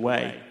Donetsk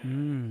away,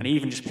 and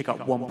even just pick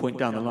up 1 point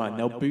down the line,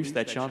 they'll boost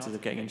their chances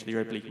of getting into the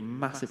Europa League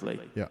massively.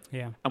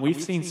 Yeah. And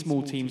we've seen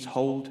small teams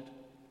hold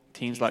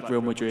teams like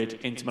Real Madrid,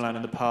 Inter Milan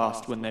in the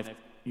past when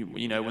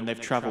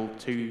they've travelled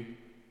to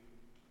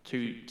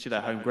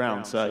their home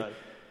ground. So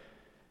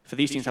for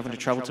these teams having to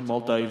travel to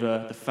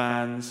Moldova, the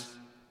fans,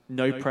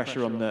 no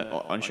pressure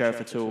on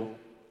Sheriff at all,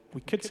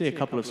 we could see a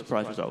couple of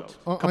surprise results.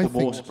 Surprise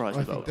results.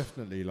 I think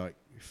definitely,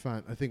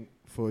 I think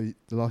for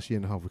the last year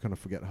and a half, we kind of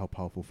forget how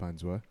powerful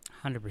fans were.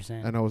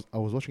 100%. And I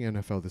was watching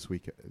NFL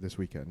this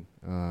weekend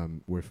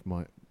with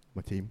my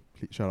team.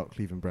 Shout out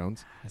Cleveland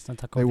Browns. Let's not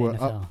talk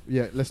about the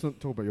NFL. Let's not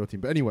talk about your team.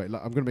 But anyway, I'm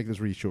going to make this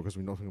really short because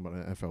we're not talking about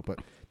the NFL. But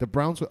the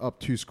Browns were up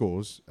 2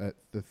 scores in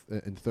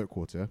the third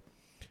quarter,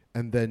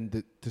 and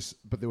then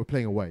but they were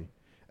playing away,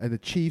 and the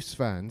Chiefs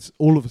fans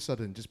all of a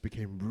sudden just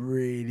became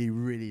really,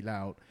 really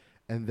loud,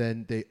 and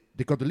then they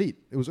got the lead.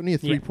 It was only a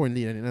 3-point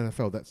lead, and in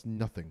NFL that's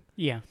nothing.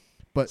 Yeah.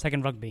 But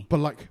second rugby. But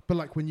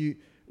when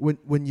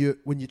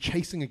you're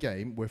chasing a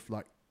game with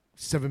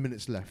 7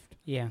 minutes left.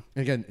 Yeah.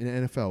 And again, in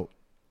the NFL,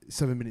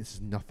 7 minutes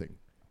is nothing.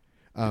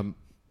 And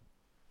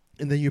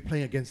then you're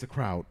playing against the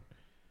crowd.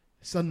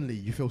 Suddenly,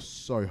 you feel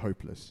so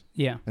hopeless.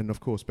 Yeah. And of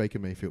course, Baker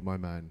Mayfield, my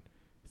man,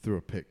 threw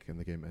a pick, and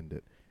the game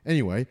ended.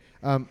 Anyway,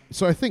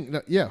 so I think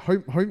that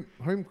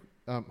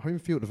home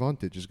field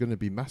advantage is going to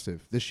be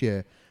massive this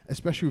year,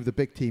 especially with the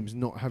big teams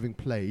not having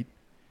played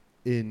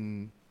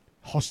in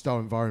hostile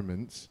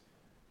environments.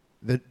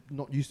 They're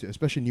not used to it,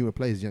 especially newer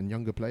players and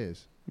younger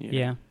players.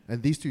 Yeah.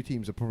 And these 2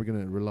 teams are probably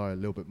going to rely a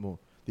little bit more.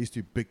 These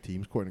 2 big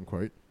teams, quote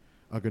unquote,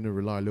 are going to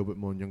rely a little bit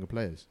more on younger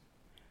players.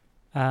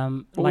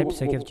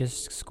 Leipzig have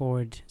just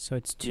scored, so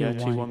it's 2-1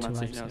 to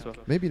Leipzig. Now as well.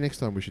 Maybe next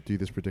time we should do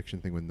this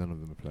prediction thing when none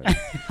of them are playing.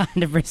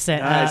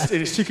 100%.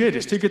 It's too good.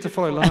 It's too good to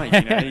follow line.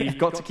 You've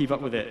got to keep up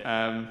with it.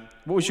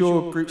 What was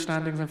your group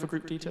standings then for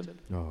Group D, Tim?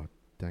 Oh,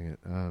 dang it.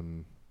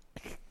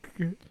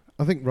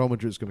 I think Real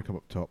Madrid's going to come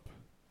up top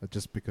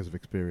just because of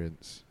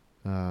experience.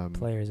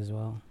 Players as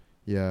well.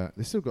 Yeah,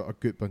 they still got a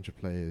good bunch of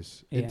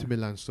players. Yeah. Inter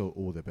Milan still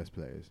all their best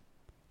players.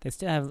 They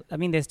still have. I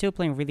mean, they're still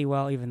playing really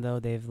well, even though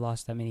they've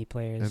lost that many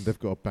players. And they've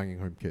got a banging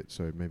home kit,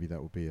 so maybe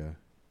that will be a...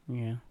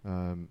 Yeah.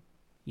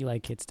 You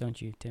like kits,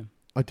 don't you, Tim?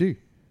 I do.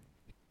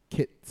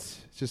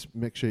 Kits. Just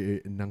make sure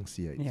you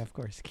enunciate. Yeah, of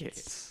course.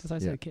 Kits. That's why I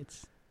Yeah. said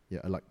kits. Yeah,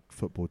 I like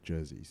football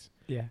jerseys.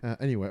 Yeah.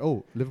 Anyway,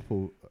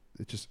 Liverpool.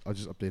 I just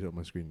updated on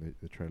my screen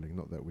the trailing.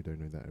 Not that we don't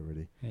know that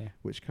already, Yeah.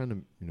 which kind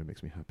of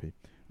makes me happy.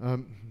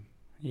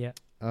 Yeah.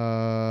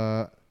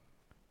 Yeah.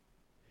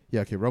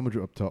 Okay, Real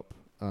Madrid up top.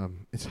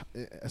 It's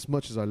as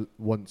much as I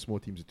want small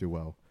teams to do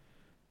well,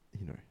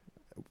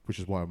 which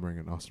is why I'm wearing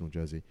an Arsenal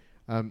jersey.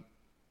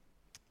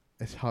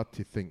 It's hard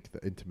to think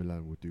that Inter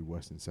Milan would do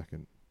worse than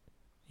second.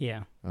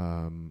 Yeah.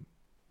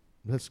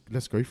 Let's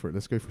go for it.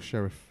 Let's go for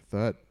Sheriff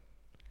third.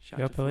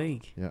 Europa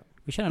League. Yeah.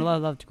 We're showing a lot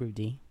of love to Group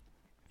D.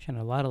 Showing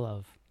a lot of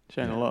love.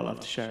 Showing a lot of love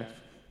to Sheriff.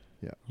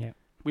 Yeah. Yeah.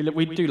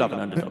 We do love an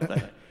underdog,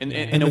 though.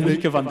 In a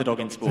week of underdog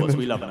in sports,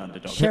 we love an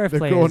underdog. Sheriff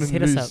They've gone players, and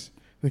hit us lose. up.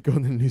 They go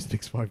on and lose the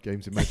next 5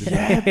 games. Imagine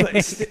that. Yeah, but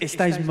it's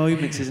those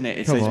moments, isn't it?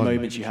 It's Come those on.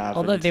 moments you have.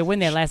 Although and if they it's- win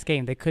their last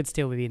game, they could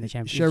still be in the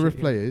championship. Sheriff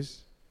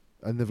players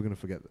are never going to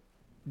forget that.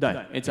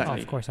 No, exactly.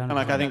 Oh, of course, and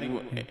like I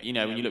think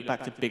Yeah. when you look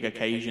back to big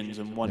occasions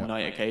and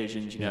one-night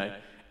occasions,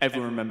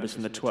 everyone remembers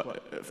from the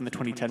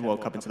 2010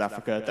 World Cup in South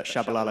Africa that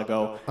Shabalala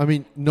goal. I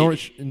mean,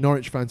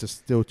 Norwich fans are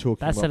still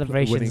talking That about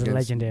celebration winning is against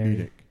legendary.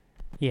 Munich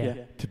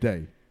Yeah.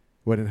 today,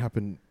 when it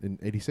happened in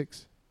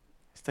 '86.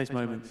 It's those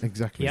moments.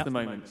 Exactly. Yeah. It's the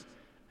moments.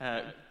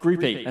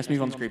 Group E. Let's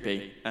move on to Group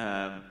E.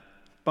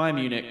 Bayern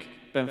Munich,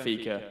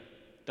 Benfica,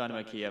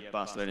 Dynamo Kiev,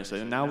 Barcelona.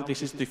 So now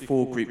this is the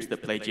 4 groups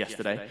that played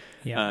yesterday.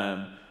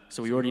 Yeah.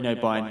 So we already know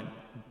Bayern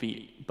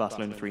beat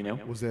Barcelona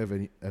 3-0. Was there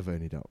ever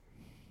any doubt?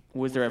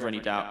 Was there ever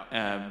any doubt?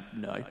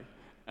 No.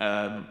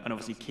 And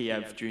obviously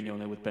Kiev drew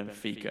 0-0 with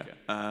Benfica.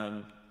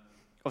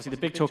 Obviously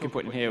the big talking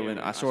point in here, when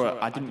I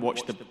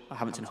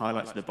haven't seen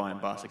highlights of the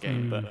Bayern-Barca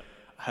game, but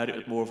I heard it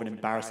was more of an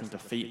embarrassing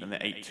defeat than the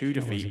 8-2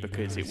 defeat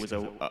because it was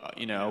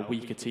a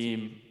weaker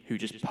team who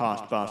just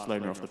passed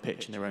Barcelona off the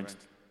pitch in their own,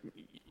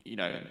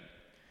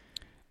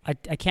 I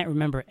can't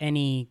remember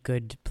any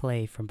good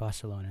play from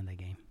Barcelona in that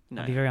game.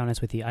 No. I'll be very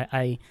honest with you.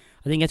 I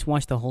didn't get to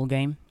watch the whole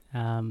game,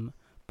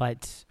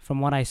 but from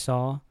what I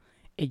saw,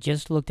 it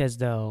just looked as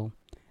though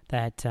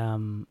that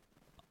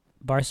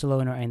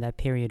Barcelona are in that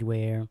period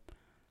where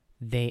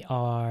they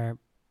are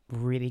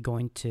really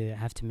going to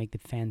have to make the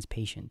fans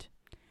patient.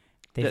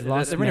 They've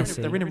lost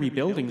Messi. They're in a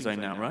rebuilding zone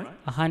now, right?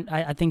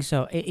 I think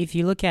so. If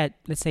you look at,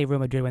 let's say, Real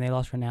Madrid when they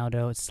lost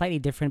Ronaldo, it's slightly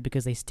different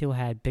because they still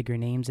had bigger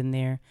names in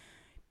there.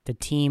 The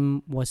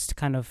team was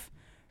kind of,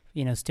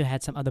 still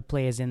had some other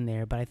players in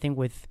there. But I think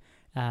with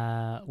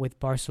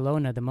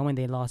Barcelona, the moment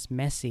they lost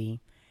Messi,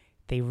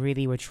 they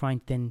really were trying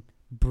to then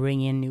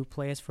bring in new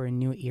players for a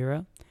new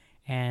era.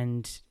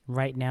 And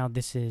right now,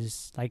 this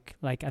is like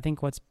I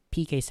think what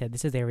Piqué said,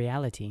 this is their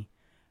reality.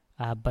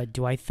 But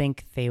do I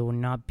think they will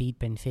not beat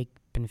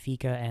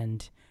Benfica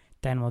and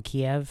Dynamo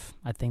Kiev?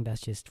 I think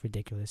that's just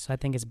ridiculous. So I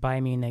think it's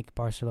Bayern Munich,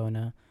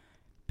 Barcelona,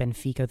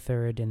 Benfica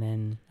third, and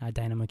then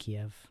Dynamo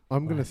Kiev.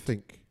 I'm going to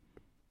think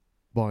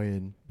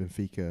Bayern,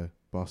 Benfica,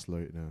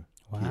 Barcelona.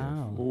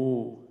 Wow.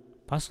 Ooh.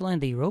 Barcelona in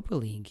the Europa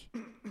League.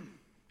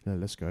 Yeah,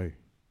 let's go.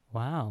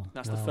 Wow.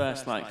 That's the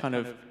first kind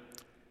of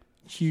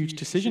huge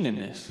decision in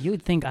this. You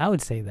would think I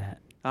would say that.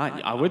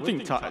 I would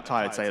think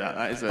Ty would say that.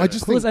 That is I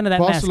just Who's think under that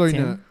mask,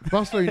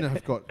 Barcelona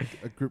have got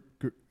a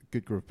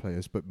good group of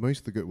players, but most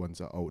of the good ones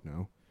are old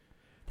now.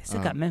 They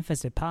still got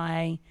Memphis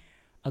Depay.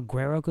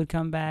 Aguero could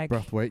come back.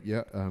 Braithwaite,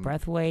 yeah.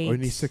 Braithwaite.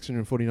 Only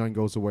 649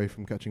 goals away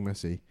from catching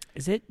Messi.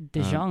 Is it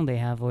De Jong they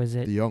have, or is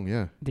it De Jong,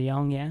 yeah. De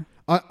Jong, yeah.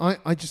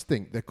 I just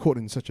think they're caught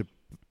in such a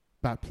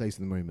bad place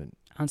at the moment.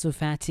 Ansu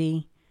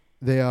Fati.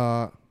 They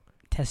are...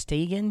 Ter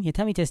Stegen? You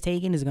tell me Ter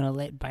Stegen is going to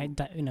let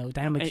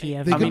Dynamo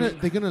Kiev...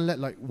 They're gonna let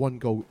like one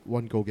goal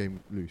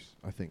game loose,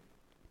 I think.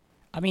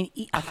 I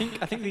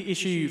think the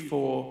issue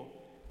for...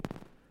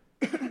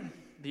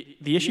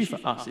 the issue for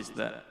us is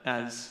that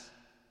as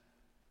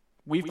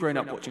we've grown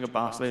up watching a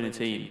Barcelona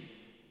team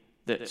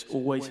that's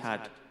always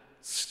had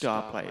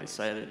star players,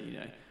 so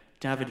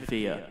David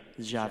Villa,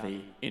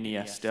 Xavi,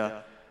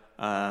 Iniesta,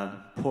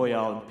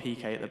 Puyol and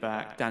Piqué at the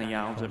back, Dani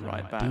Alves at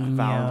right back,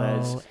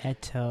 Valdez.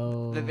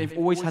 Eto'o. They've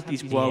always had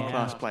these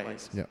world-class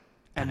players. Yeah.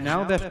 And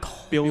now they're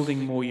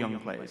building more young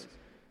players.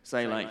 So,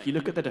 you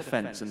look at the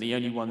defence, and the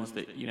only ones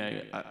that,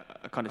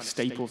 are kind of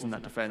staples in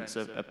that defence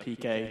are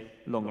Piqué,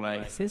 Longley,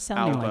 Is this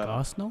sounding like Alba,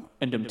 Arsenal?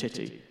 and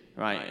Umtiti,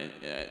 right?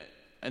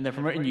 And they're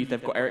promoting youth.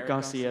 They've got Eric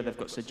Garcia, they've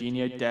got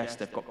Serginho Dest,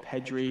 they've got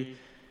Pedri,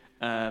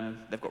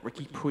 they've got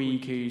Ricky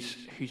Puig,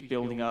 who's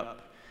building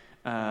up.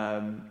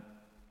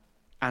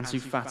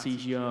 Ansu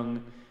Fati's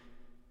young,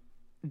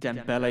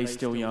 Dembele's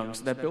still young,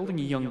 so they're building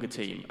a younger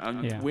team.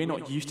 And we're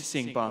not used to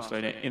seeing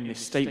Barcelona in this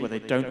state where they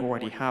don't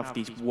already have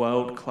these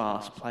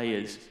world-class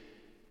players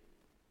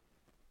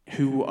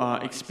who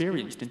are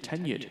experienced and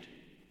tenured.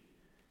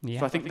 Yeah.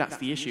 So I think that's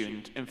the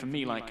issue. And for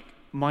me,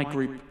 my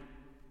group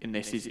in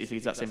this is the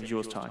exact same as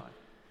yours, Ty.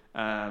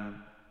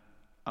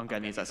 I'm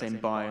getting the exact same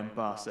Bayern,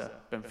 Barca,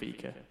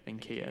 Benfica,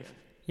 and Kiev.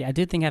 Yeah, I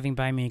do think having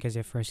Bayern Munich as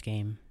their first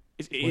game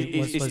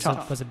It's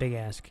tough. was a big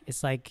ask.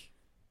 It's like,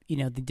 they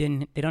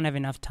don't have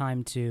enough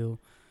time to.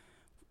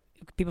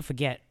 People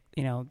forget,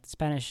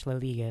 Spanish La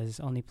Liga has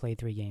only played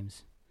 3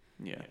 games.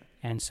 Yeah.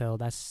 And so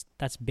that's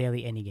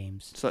barely any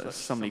games. So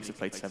some leagues have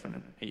played 7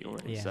 and 8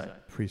 already. Yeah. So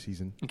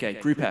Pre-season. okay,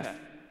 Group F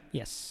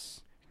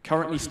Yes.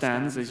 currently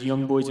stands as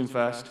Young Boys in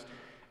first,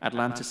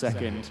 Atlanta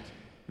second,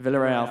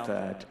 Villarreal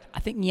third, I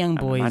think Young and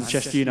Boys.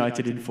 Manchester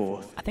United in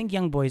fourth. I think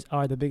Young Boys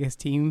are the biggest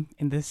team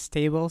in this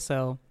table,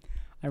 so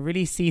I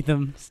really see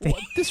them stay.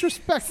 What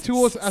disrespect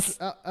towards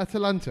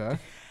Atalanta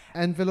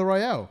and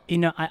Villarreal.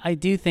 I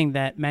do think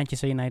that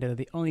Manchester United are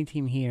the only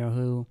team here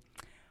who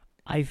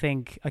I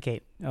think,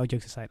 all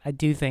jokes aside, I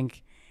do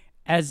think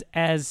as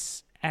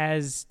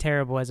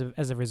terrible as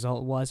a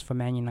result was for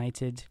Man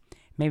United,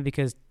 maybe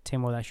because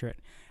Tim wore that shirt,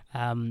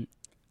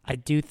 I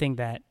do think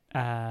that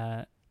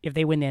if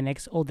they win the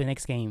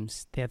next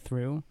games, they're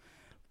through.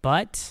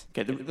 But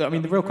Okay, the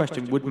real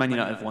question, would Man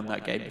United have won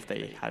that game if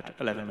they had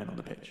 11 men on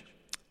the pitch?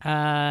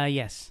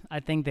 yes, I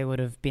think they would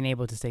have been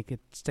able to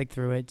stick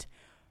through it.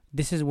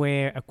 This is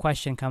where a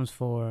question comes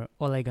for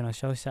Ole Gunnar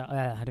Solskjaer.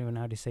 I don't even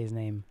know how to say his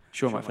name.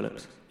 Sure, Mike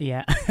Phillips.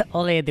 Yeah,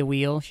 Ole at the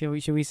wheel, should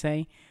we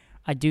say?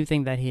 I do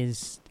think that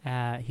his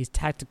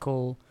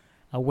tactical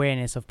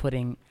awareness of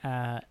putting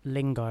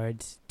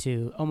Lingard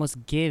to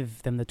almost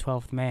give them the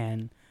 12th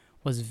man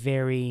was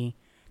very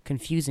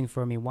confusing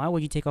for me. Why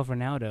would you take off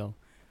Ronaldo,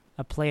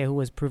 a player who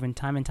has proven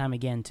time and time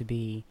again to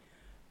be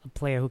a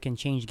player who can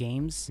change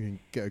games? You can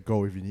get a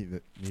goal if you need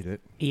it.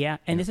 Yeah,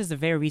 and Yeah. this is the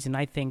very reason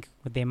I think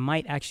they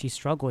might actually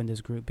struggle in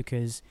this group,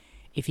 because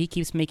if he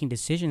keeps making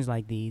decisions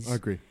like these, I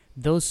agree.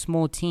 those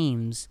small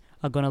teams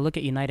are going to look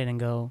at United and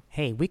go,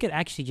 hey, we could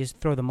actually just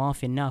throw them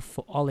off enough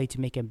for Ole to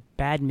make a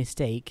bad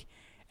mistake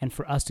and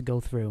for us to go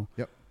through.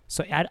 Yep.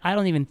 So I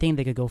don't even think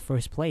they could go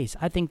first place.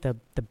 I think the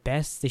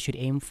best they should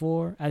aim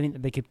for, I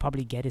think they could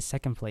probably get is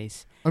second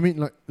place. I mean,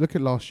 like, look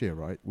at last year,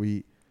 right?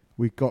 We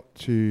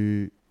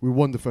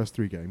won the first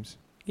 3 games.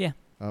 Yeah.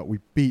 We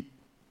beat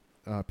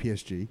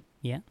PSG.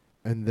 Yeah.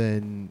 And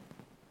then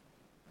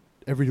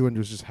everyone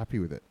was just happy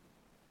with it.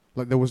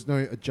 Like, there was no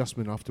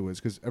adjustment afterwards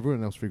because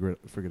everyone else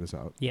figured us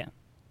out. Yeah.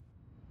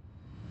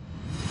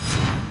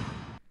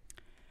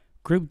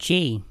 Group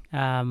G.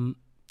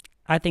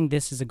 I think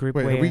this is a group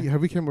Wait, where...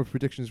 have we come up with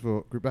predictions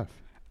for Group F?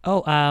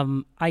 Oh,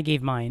 I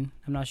gave mine.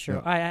 I'm not sure.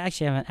 Yeah. I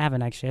actually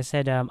haven't actually. I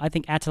said I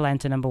think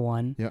Atalanta number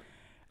 1.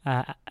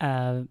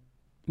 Yeah.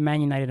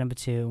 Man United number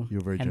 2.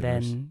 You're very and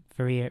generous. then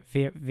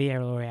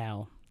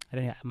Villarreal. I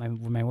don't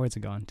know, my words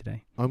are gone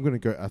today. I'm going to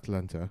go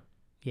Atalanta,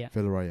 Yeah.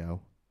 Villarreal,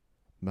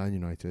 Man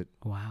United,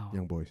 Wow.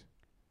 Young Boys.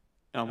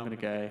 I'm going to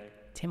go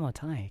Tim or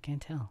Ty, I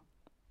can't tell.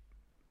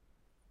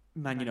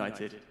 Man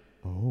United,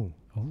 Oh,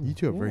 Oh. you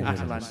two are very Ooh.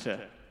 generous.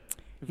 Atalanta,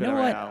 You know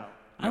what? Villarreal.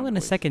 I'm going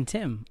to second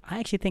Tim. I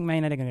actually think Man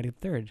United are going to get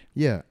third.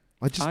 Yeah,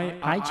 I just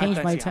I changed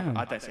don't my see it happening. tone.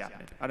 I don't see it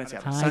happening. I don't see it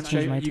I happening.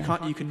 changed my Sancho,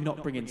 tone. you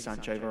cannot bring in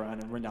Sancho,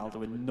 Varane, and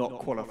Ronaldo and not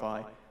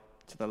qualify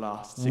to the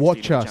last 16 Watch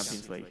of the us.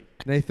 Champions League.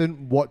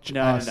 Nathan, watch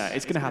No, us.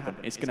 it's going to happen.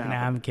 It's going to Nah,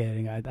 happen. I'm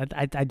kidding.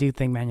 I do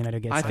think Man United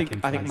gets I second.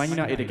 think Man place.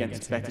 United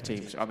against better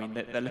teams. I mean,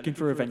 they're looking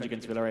for revenge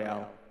against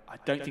Villarreal. I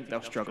don't think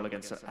they'll struggle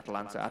against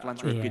Atalanta.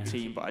 Atalanta are a Yeah. good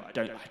team, but I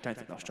don't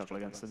think they'll struggle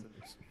against them.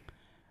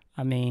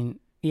 I mean,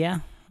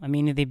 yeah. I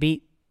mean, if they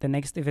win the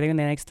next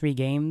 3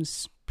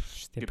 games,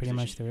 they're Good pretty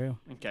much position.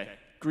 through. Okay,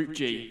 Group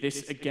G.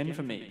 This again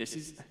for me. This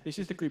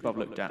is the group I've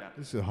looked at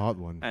This is a hard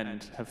one.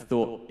 and have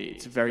thought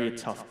it's very a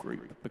tough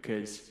group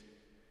because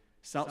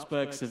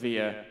Salzburg,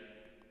 Sevilla,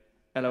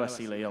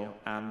 LOSC Lille,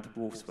 and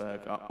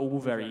Wolfsburg are all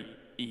very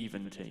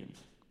even teams.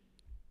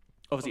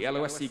 Obviously,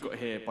 LOSC got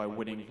here by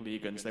winning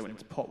Liga, and so they went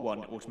into pot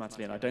 1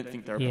 automatically, and I don't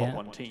think they're a Yeah. pot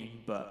 1 team,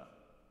 but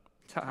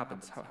it's how it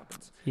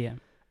happens. Yeah.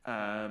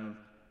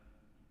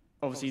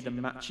 Obviously, the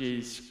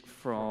matches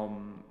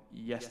from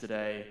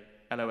yesterday,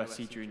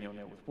 LOSC drew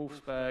 0-0 with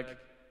Wolfsburg.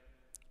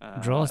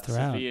 Draws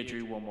throughout. Sevilla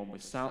drew 1-1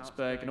 with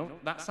Salzburg. And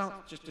that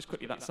just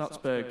quickly, that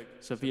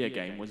Salzburg-Sevilla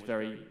game was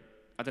very...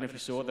 I don't know if you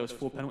saw, there was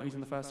 4 penalties in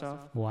the first half.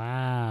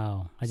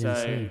 Wow. I didn't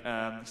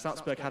see.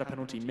 Salzburg had a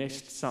penalty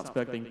missed.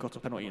 Salzburg then got a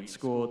penalty and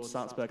scored.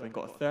 Salzburg then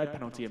got a 3rd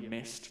penalty and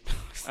missed.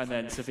 And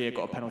then Sevilla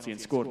got a penalty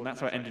and scored. And that's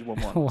how it ended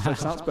 1-1. Wow. So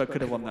Salzburg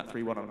could have won that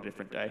 3-1 on a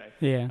different day.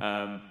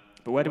 Yeah.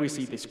 But where do we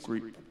see this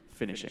group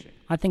finishing?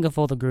 I think of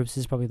all the groups,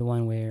 this is probably the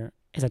one where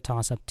it's a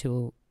toss-up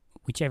to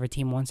whichever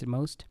team wants it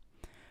most.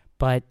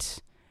 But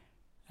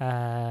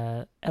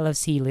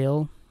LFC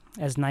Lille,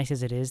 as nice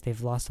as it is,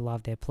 they've lost a lot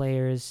of their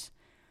players.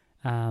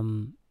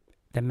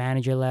 The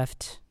manager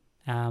left.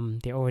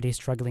 They're already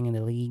struggling in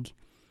the league.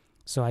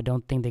 So I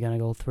don't think they're going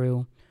to go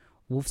through.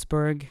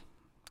 Wolfsburg,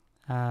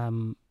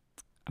 I'm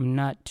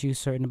not too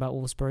certain about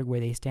Wolfsburg,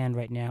 where they stand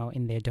right now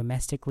in their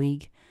domestic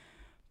league.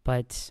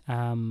 But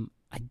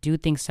I do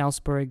think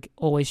Salzburg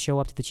always show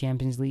up to the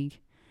Champions League.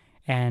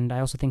 And I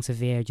also think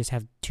Sevilla just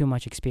have too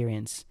much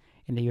experience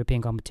in the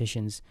European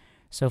competitions.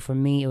 So for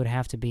me, it would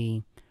have to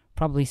be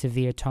probably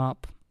Sevilla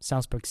top,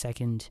 Salzburg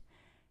second,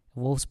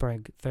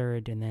 Wolfsburg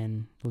third, and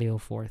then Lille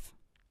fourth.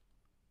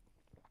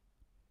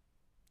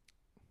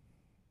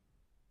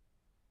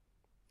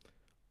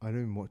 I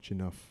don't watch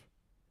enough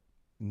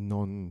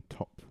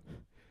non-top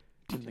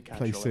Tim the Casual,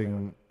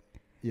 placing.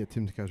 Yeah,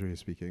 Tim the Casual is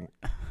speaking.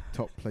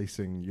 Top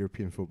placing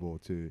European football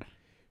to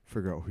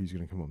figure out who's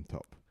going to come on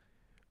top.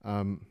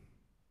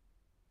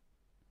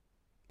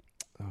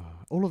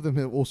 All of them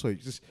have also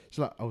just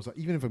like I was like,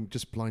 even if I'm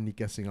just blindly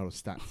guessing out of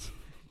stats,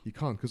 you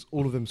can't because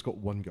all of them's got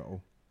one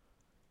goal.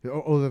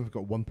 All of them have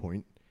got 1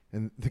 point,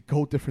 and the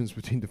goal difference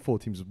between the 4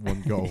 teams is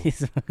 1 goal.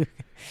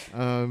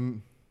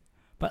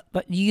 But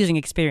you're using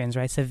experience,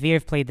 right? Sevilla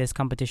have played this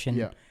competition.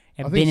 Yeah,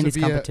 Have I been in think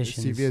these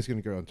competitions. Sevilla's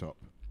going to go on top.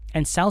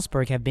 And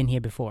Salzburg have been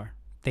here before.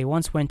 They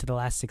once went to the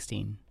last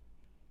 16.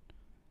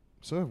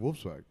 So have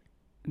Wolfsburg.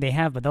 They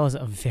have, but that was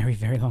a very,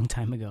 very long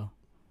time ago.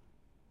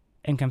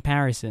 In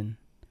comparison,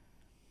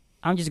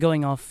 I'm just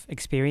going off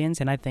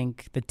experience, and I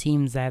think the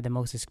teams that have the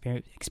most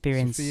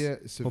experience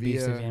will be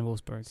Sevilla and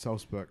Wolfsburg.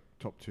 Salzburg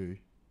top 2,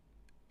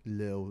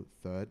 Lille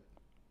third,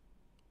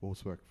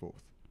 Wolfsburg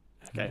fourth.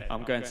 Okay,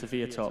 I'm going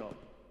Sevilla top,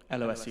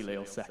 LOSC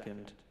Lille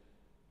second,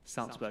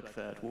 Salzburg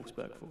third,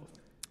 Wolfsburg fourth.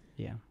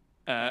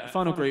 Yeah.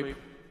 Final group,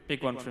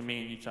 big one from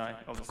me and you, Ty.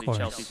 Obviously, course.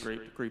 Chelsea's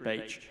group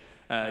H.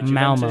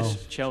 Malmo.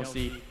 Juventus,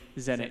 Chelsea,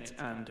 Zenit,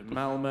 and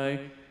Malmo.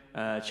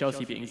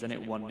 Chelsea beating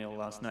Zenit 1-0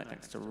 last night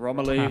thanks to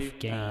Romelu. Tough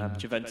game.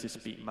 Juventus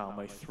beat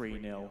Malmo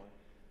 3-0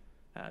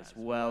 as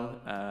well.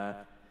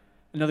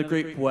 Another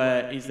group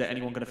where is there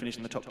anyone going to finish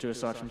in the top 2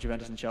 aside from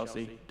Juventus and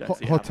Chelsea? Don't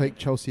see it Hot happening. take: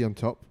 Chelsea on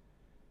top,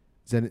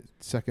 Zenit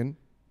second,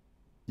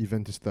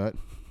 Juventus third,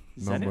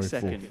 Malmo Zenit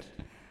second. fourth.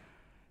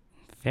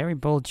 Very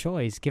bold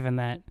choice, given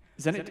that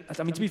Zenit,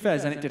 I mean, to be fair,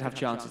 Zenit did have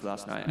chances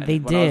last night. And They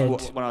when I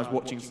was did. when I was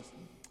watching the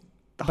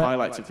But-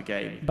 highlights of the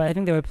game. But I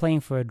think they were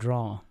playing for a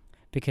draw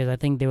because I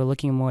think they were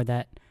looking more at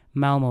that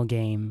Malmo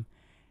game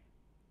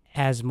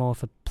as more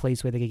of a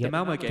place where they could The get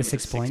Malmo game the is a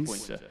 6 points.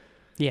 6-pointer.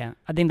 Yeah,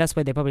 I think that's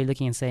why they're probably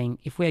looking and saying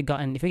if we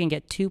can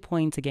get 2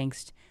 points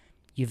against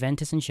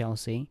Juventus and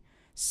Chelsea,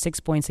 6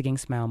 points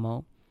against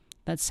Malmo,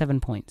 that's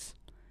 7 points.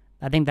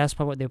 I think that's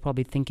probably what they're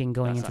probably thinking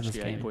going That's into this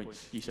actually 8 game.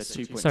 points. You said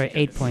 2 points. Sorry,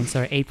 against- 8 points.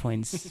 Sorry, 8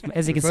 points.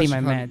 As you can see, First my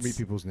you can't read maths.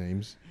 people's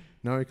names.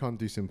 Now you can't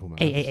do simple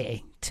maths.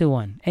 Hey,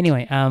 2-1.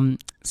 Anyway,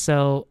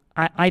 so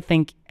I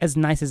think as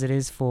nice as it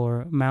is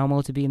for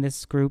Malmo to be in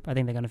this group, I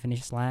think they're going to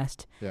finish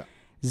last. Yeah.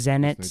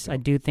 Zenit, There's no I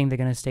doubt. do think they're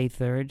going to stay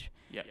third.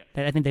 Yeah.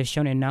 I think they've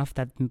shown enough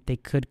that they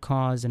could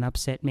cause an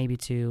upset maybe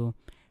to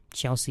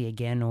Chelsea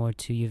again or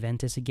to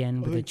Juventus again I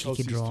with a think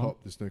cheeky Chelsea's draw. top.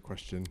 There's no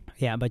question.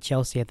 Yeah, but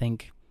Chelsea, I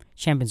think,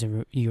 champions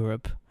of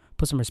Europe.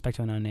 Put some respect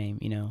on our name,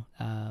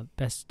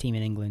 best team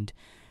in England.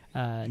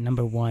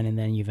 Number 1, and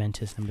then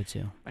Juventus number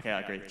 2. Okay,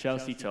 I agree.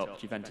 Chelsea top,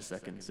 Juventus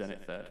second,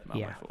 Zenit third,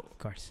 Malmo Yeah. fourth. Of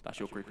course. That's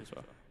your group as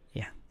well.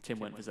 Yeah. Tim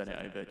went for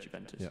Zenit over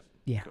Juventus. Yeah.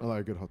 Yeah. I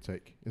like a good hot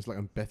take. It's like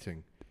I'm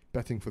betting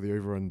for the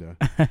over/under.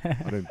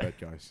 I don't bet,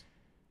 guys.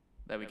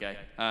 There we go.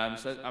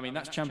 So, I mean,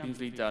 that's Champions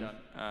League done.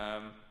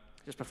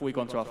 Just before we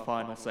go on to our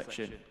final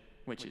section,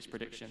 which is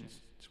predictions,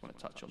 just want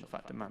to touch on the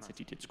fact that Man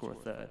City did score a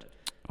third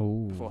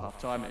before Oh.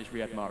 half-time. It was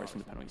Riyad Mahrez in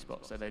the penalty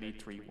spot, so they lead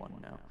 3-1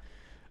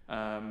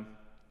 now.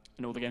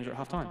 And all the games are at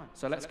half-time.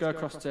 So let's go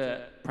across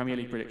to Premier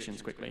League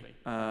predictions quickly.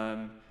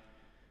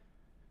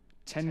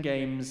 10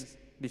 games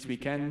this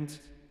weekend.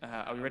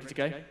 Are we ready to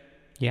go?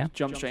 Yeah.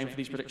 Jump straight in for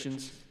these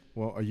predictions.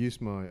 Well, I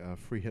used my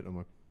free hit on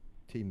my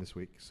team this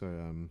week, so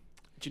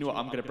Do you know what?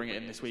 I'm going to bring it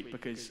in this week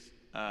because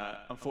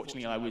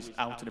unfortunately I was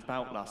out and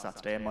about last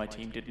Saturday and my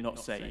team did not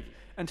save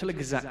until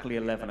exactly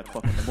 11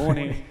 o'clock in the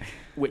morning,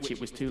 which it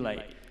was too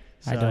late.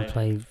 I don't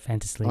play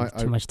Fantasy League.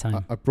 Too much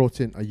time.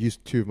 I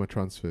used 2 of my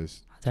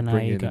transfers I don't to know how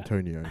bring you in got.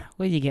 Antonio.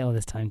 Where do you get all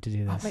this time to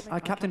do Oh, this? mate, I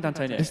captained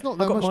Antonio. It's not I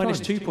that got much minus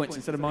time. 2 points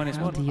instead of minus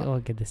How 1. do you all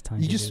get this time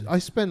You to just, do I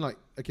spend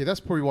okay, that's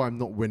probably why I'm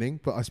not winning,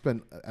 but I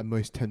spend at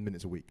most 10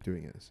 minutes a week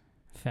doing it. this?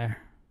 Fair.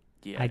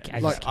 Yeah. I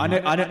just Like, I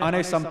can't.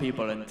 know some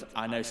people, and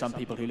I know some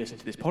people who listen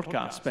to this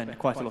podcast spend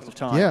quite a lot of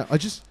time Yeah, I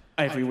just,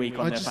 every week on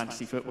I their just-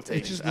 fantasy football it's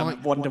teams just and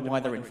like- wonder why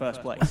they're in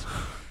first place.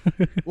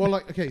 well,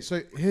 okay,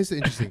 so here's the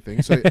interesting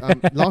thing. So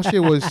last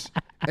year was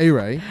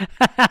A-Ray.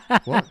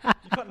 What?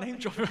 You can't name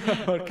drop a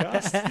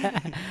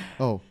podcast.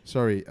 Oh,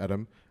 sorry,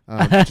 Adam.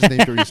 Just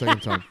named it your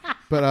second time.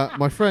 But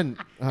my friend,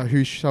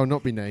 who shall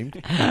not be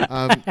named,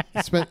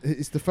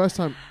 it's the first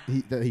time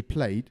that he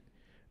played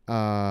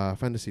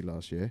fantasy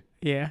last year.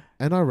 Yeah.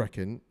 And I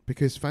reckon,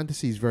 because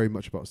fantasy is very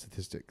much about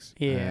statistics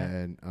Yeah.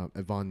 and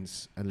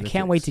advanced analytics. I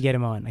can't wait to get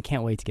him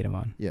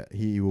on. Yeah,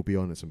 he will be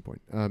on at some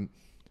point.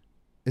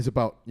 It's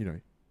about,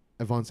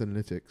 advanced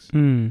analytics.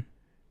 Mm.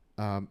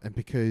 And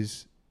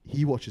because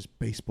he watches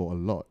baseball a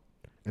lot,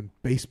 and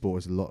baseball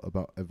is a lot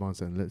about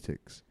advanced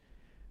analytics,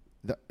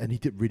 and he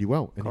did really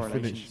well. And he finished.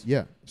 Correlations.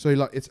 Yeah. So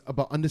it's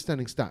about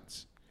understanding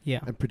stats Yeah.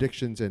 and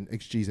predictions and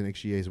XGs and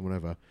XGAs and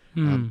whatever.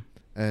 Mm.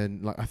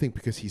 And I think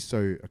because he's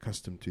so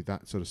accustomed to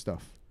that sort of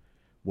stuff,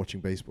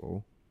 watching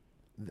baseball,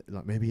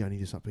 maybe I need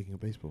to start picking up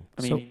baseball.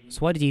 I mean, so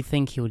what did you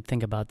think he would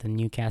think about the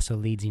Newcastle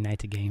Leeds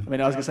United game? I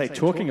was going to say,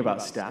 talking about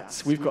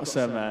stats, we've got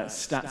some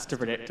stats to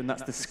predict, and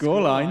that's the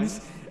score lines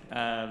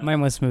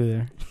Mine was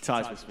smoother.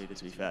 Ties were smoother,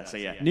 to be fair. So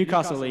yeah,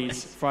 Newcastle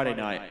Leeds Friday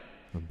night.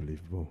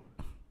 Unbelievable.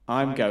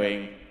 I'm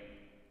going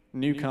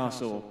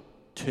Newcastle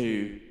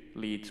 2,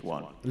 Leeds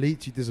 1.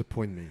 Leeds, you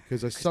disappoint me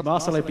because I subbed.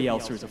 Marcelo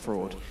Bielsa is a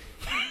fraud.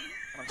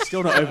 I'm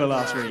still not over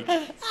last week.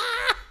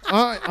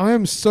 I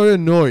am so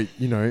annoyed.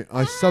 You know,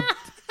 I subbed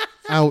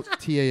out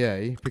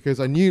TAA because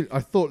I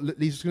thought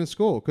Leeds was going to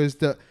score because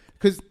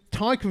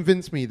Ty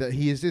convinced me that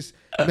he is this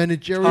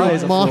managerial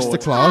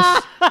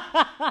masterclass.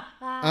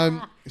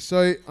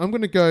 So I'm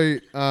going to go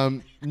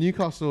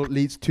Newcastle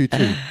Leeds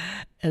 2-2.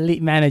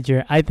 Elite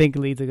manager. I think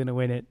Leeds are going to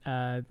win it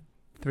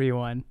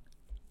 3-1.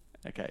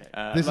 Okay.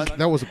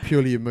 That was a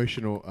purely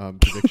emotional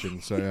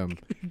prediction. So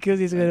because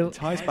he's going to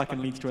Ty's back and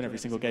Leeds to win every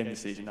single game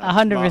this season.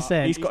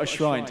 100%. He's got a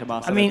shrine to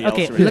Marcelo. I mean,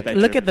 okay,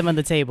 look at them on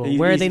the table.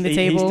 Where are they in the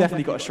table? He's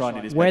definitely got a shrine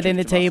in his Where are they in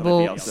the bedroom table?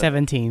 to Marcelo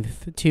Bielsa.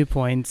 17th, 2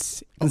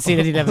 points.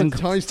 Conceded 11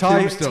 goals.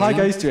 Ty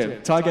goes to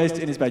him. Ty goes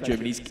in his bedroom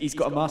and he's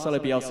got a Marcelo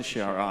Bielsa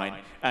shrine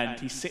and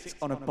he sits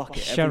on a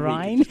bucket every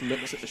week and just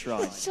looks at the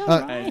shrine.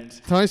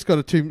 And Ty's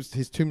got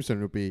his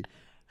tombstone will be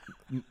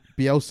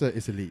Bielsa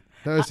is elite.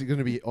 That is going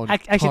to be on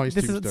Actually, Ty's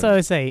this tombstone. is so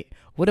I say.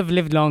 Would have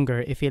lived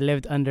longer if he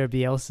lived under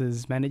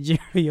Bielsa's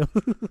managerial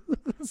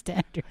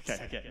standards.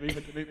 Okay.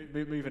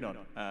 Moving on.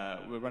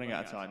 We're running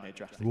out of time here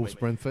drastically. Wolves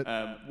Brentford.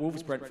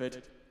 Wolves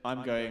Brentford.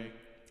 I'm going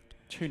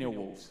 2-0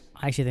 Wolves.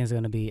 I actually think it's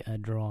going to be a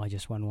draw,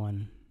 just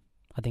 1-1.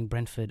 I think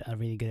Brentford are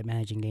really good at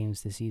managing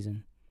games this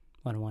season.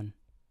 1-1.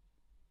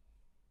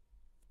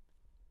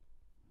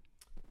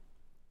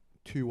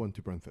 2-1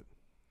 to Brentford.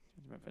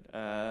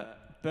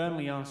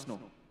 Burnley Arsenal.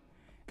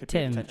 Could be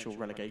a Tim. potential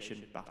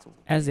relegation battle.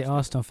 As the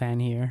Arsenal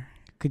fan here,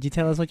 could you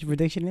tell us what your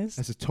prediction is?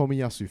 As a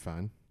Tomiyasu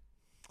fan,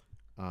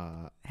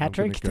 Hat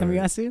trick,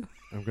 Tomiyasu?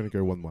 I'm going to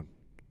go 1-1.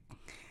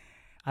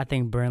 I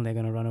think Burnley are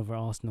going to run over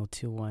Arsenal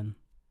 2-1.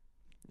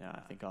 No,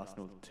 I think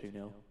Arsenal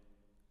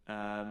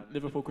 2-0.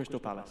 Liverpool Crystal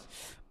Palace.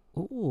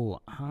 Ooh,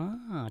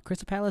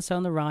 Crystal Palace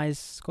on the rise,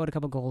 scored a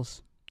couple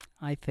goals.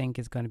 I think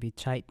it's going to be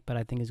tight, but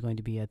I think it's going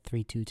to be a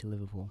 3-2 to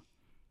Liverpool.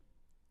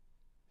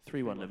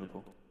 3-1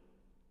 Liverpool.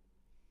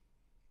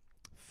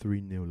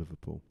 3-0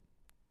 Liverpool.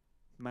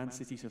 Man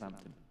City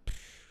Southampton.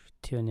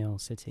 2-0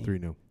 City.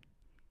 3-0.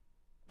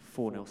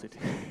 4-0 City.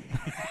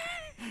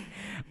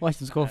 Watch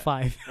them score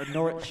 5.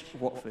 Norwich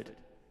Watford.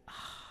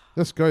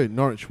 Let's go.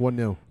 Norwich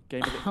 1-0.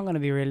 I'm going to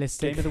be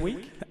realistic. Game of the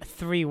week?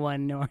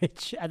 3-1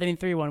 Norwich. I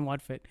think 3-1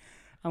 Watford.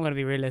 I'm going to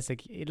be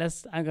realistic.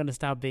 I'm going to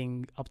stop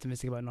being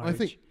optimistic about Norwich. I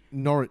think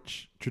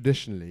Norwich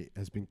traditionally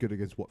has been good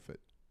against Watford.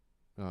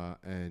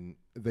 And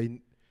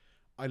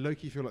I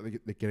low-key feel like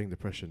they're getting the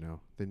pressure now.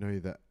 They know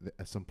that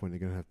at some point they're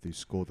going to have to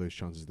score those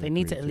chances. They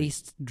need to at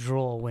least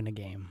draw or win a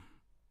game.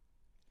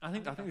 I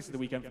think this is the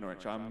weekend for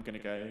Norwich. I'm going to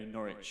go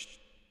Norwich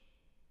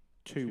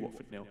 2,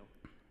 Watford 0.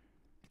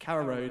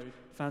 Carrow Road,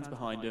 fans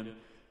behind them.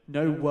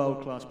 No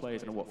world-class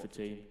players in a Watford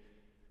team.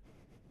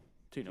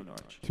 2-0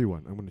 Norwich.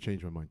 2-1. I'm going to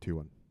change my mind.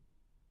 2-1.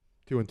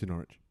 2-1 to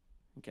Norwich.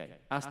 Okay.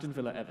 Aston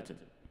Villa Everton.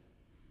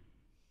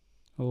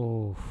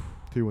 Oh.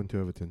 2-1 to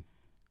Everton.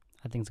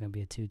 I think it's going to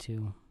be a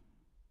 2-2.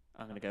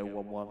 I'm going to go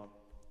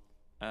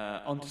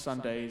 1-1. On to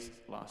Sunday's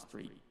last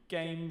 3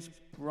 games.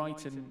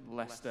 Brighton,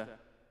 Leicester.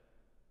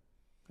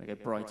 I'm going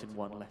to go Brighton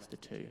 1, Leicester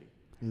 2.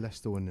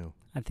 Leicester 1-0.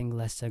 I think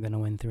Leicester are going to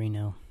win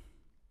 3-0.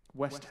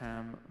 West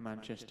Ham,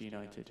 Manchester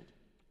United.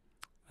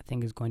 I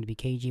think it's going to be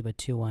KG, but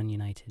 2-1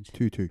 United.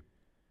 2-2.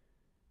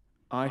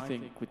 I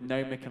think with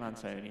no Mikel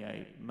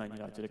Antonio, Man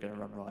United are going to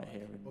run riot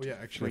here. Oh, yeah,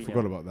 actually, I 3-0.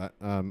 forgot about that.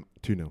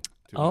 2-0.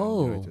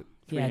 Oh, United.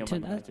 yeah, 3-0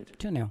 Man United.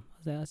 2-0.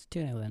 That's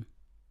 2-0 then.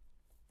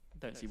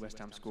 Don't see West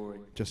Ham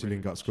scoring. Jesse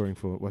Lingard scoring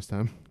for West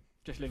Ham.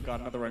 Jesse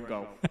Lingard, another own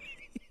goal.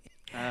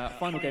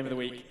 Final game of the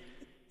week,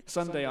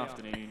 Sunday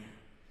afternoon.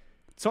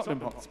 Tottenham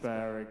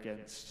Hotspur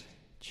against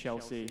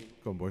Chelsea.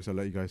 Go on, boys. I'll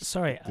let you guys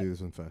Sorry, do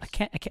this one first.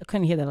 I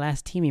couldn't hear the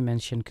last team you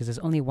mentioned because there's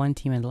only one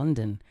team in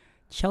London.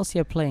 Chelsea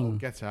are playing.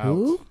 Get out.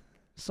 Who?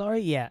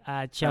 Sorry,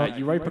 yeah. Chelsea.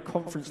 Europa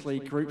Conference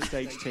League group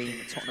stage team,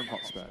 Tottenham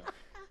Hotspur.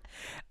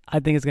 I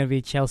think it's going to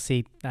be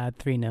Chelsea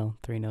 3-0.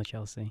 3-0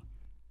 Chelsea.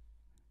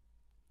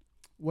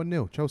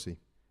 1-0 Chelsea.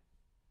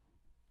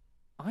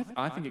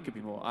 I think it could be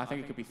more. I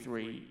think it could be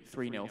 3-0,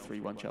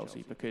 3-1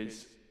 Chelsea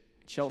because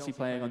Chelsea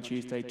playing on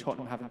Tuesday,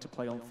 Tottenham having to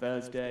play on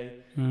Thursday.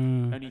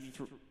 Only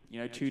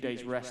 2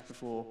 days rest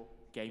before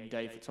game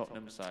day for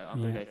Tottenham. So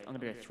I'm going to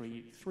go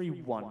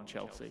 3-1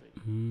 Chelsea.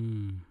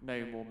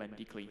 No more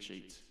Mendy clean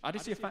sheets. I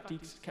did see a fact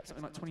he's kept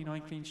something like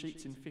 29 clean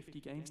sheets in 50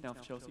 games now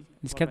for Chelsea.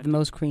 He's kept the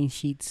most clean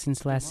sheets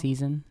since last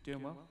season.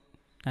 Doing well.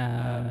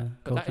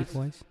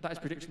 Goalkeeper-wise. That is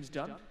predictions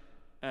done.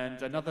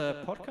 And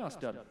another podcast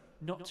done.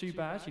 Not too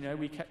bad,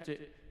 we kept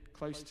it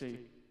close to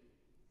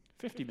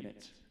 50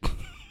 minutes.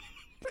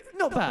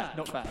 Not bad.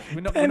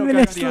 We're not going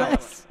to the hour.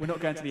 We're not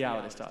going to the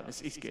hour this time.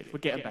 It's good. We're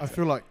getting better. I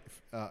feel like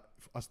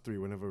us three,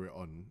 whenever we're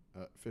on,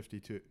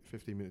 50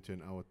 minutes to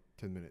an hour,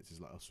 10 minutes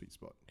is like our sweet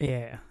spot.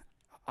 Yeah.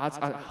 This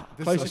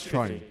is closest us to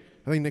trying. 50.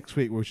 I think next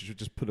week we should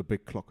just put a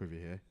big clock over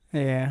here,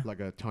 Yeah. like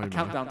a timer. A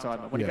countdown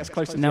timer. When it Yeah. gets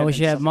close to the No, end, we then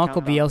should have just Marco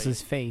countdown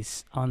Bielsa's beat.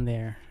 face on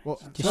there. Well,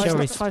 Just Ty, show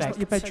it's not your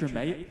respect bedroom,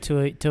 mate. to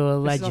a This is our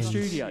legend.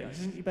 studio. This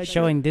isn't your bedroom.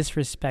 Showing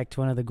disrespect to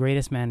one of the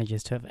greatest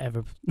managers to have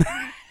ever.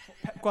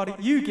 Pep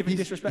Guardiola. You giving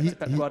disrespect to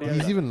Pep Guardiola.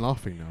 he's even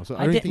laughing now. So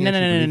I I don't did, think no, he no,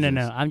 actually no, no, believes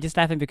no, no. this. I'm just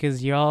laughing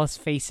because your all's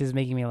face is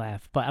making me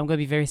laugh. But I'm going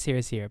to be very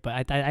serious here.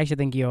 But I actually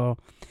think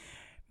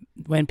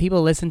when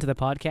people listen to the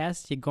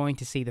podcast, you're going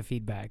to see the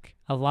feedback.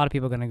 A lot of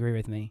people are going to agree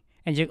with me.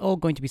 And you're all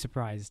going to be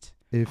surprised.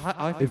 If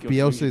I think if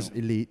you're Bielsa is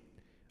delusional. elite,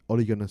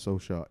 Ole Gunnar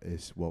Solskjaer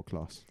is world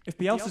class. If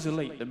Bielsa's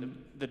elite, then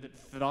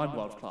I'm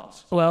world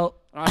class. Well,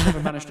 I've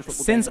never managed a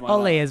football since game in my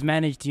Ole life. has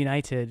managed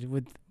United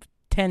with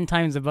 10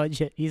 times the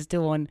budget, he's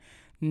still won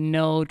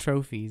no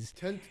trophies.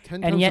 10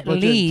 And times yet the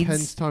budget,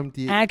 Leeds 10 times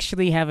the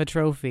Actually have a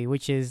trophy,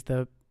 which is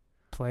the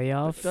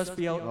playoff. Does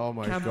Oh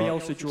my can God.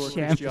 Bielsa draw a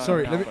Yeah. Cristiano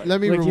Sorry, Ronaldo? let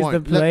me which rewind.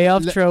 is the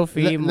playoff Let-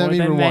 trophy let more me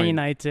than Man rewind.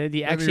 United.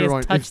 He Let me actually has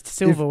rewind. touched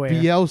silverware.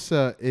 If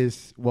Bielsa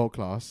is world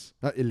class,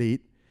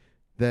 elite,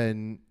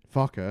 then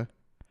Farke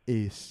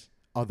is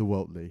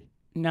otherworldly.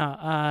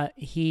 No,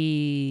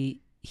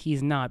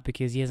 he's not,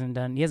 because he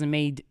hasn't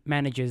made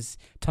managers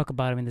talk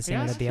about him in the same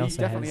way that He Bielsa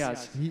definitely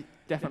has. has.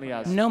 Definitely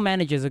has. No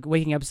managers are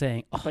waking up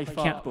saying, "Oh, Play I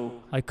football.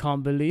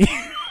 can't believe."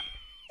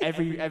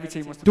 Every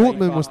team wants to play Dortmund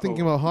was football.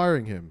 thinking about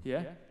hiring him.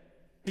 Yeah.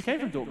 He came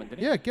from Dortmund, didn't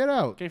he? Yeah, get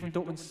out. Came from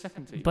Dortmund's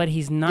second team. But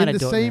he's not In at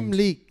the Dortmund. same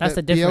league. That's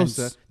that the difference.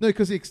 Bielsa, no,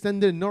 because he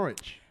extended in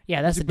Norwich.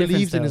 Yeah, that's He the difference.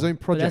 believes in his though. own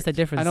But that's the project.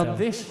 difference. And on though.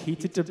 this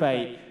heated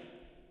debate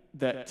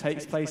that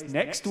takes place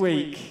next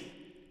week,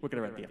 we're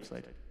going to end the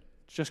episode.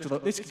 Just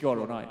because this could go on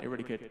all night. It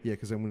really could. Yeah,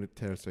 because I'm going to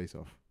tear his face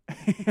off.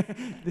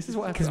 This is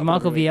what happens. Because I'm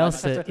Marco gonna ruin it. I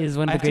just have Bielsa to- is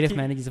one I of have the to greatest keep-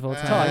 managers of all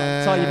time.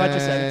 Ty, you've had your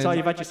say. And Ty,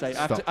 you've had your say. I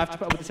have stop. to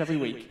put up with this every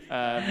week. These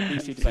two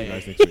See you debates.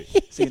 guys next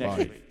week. See you next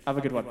Bye. week. Have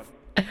a good one.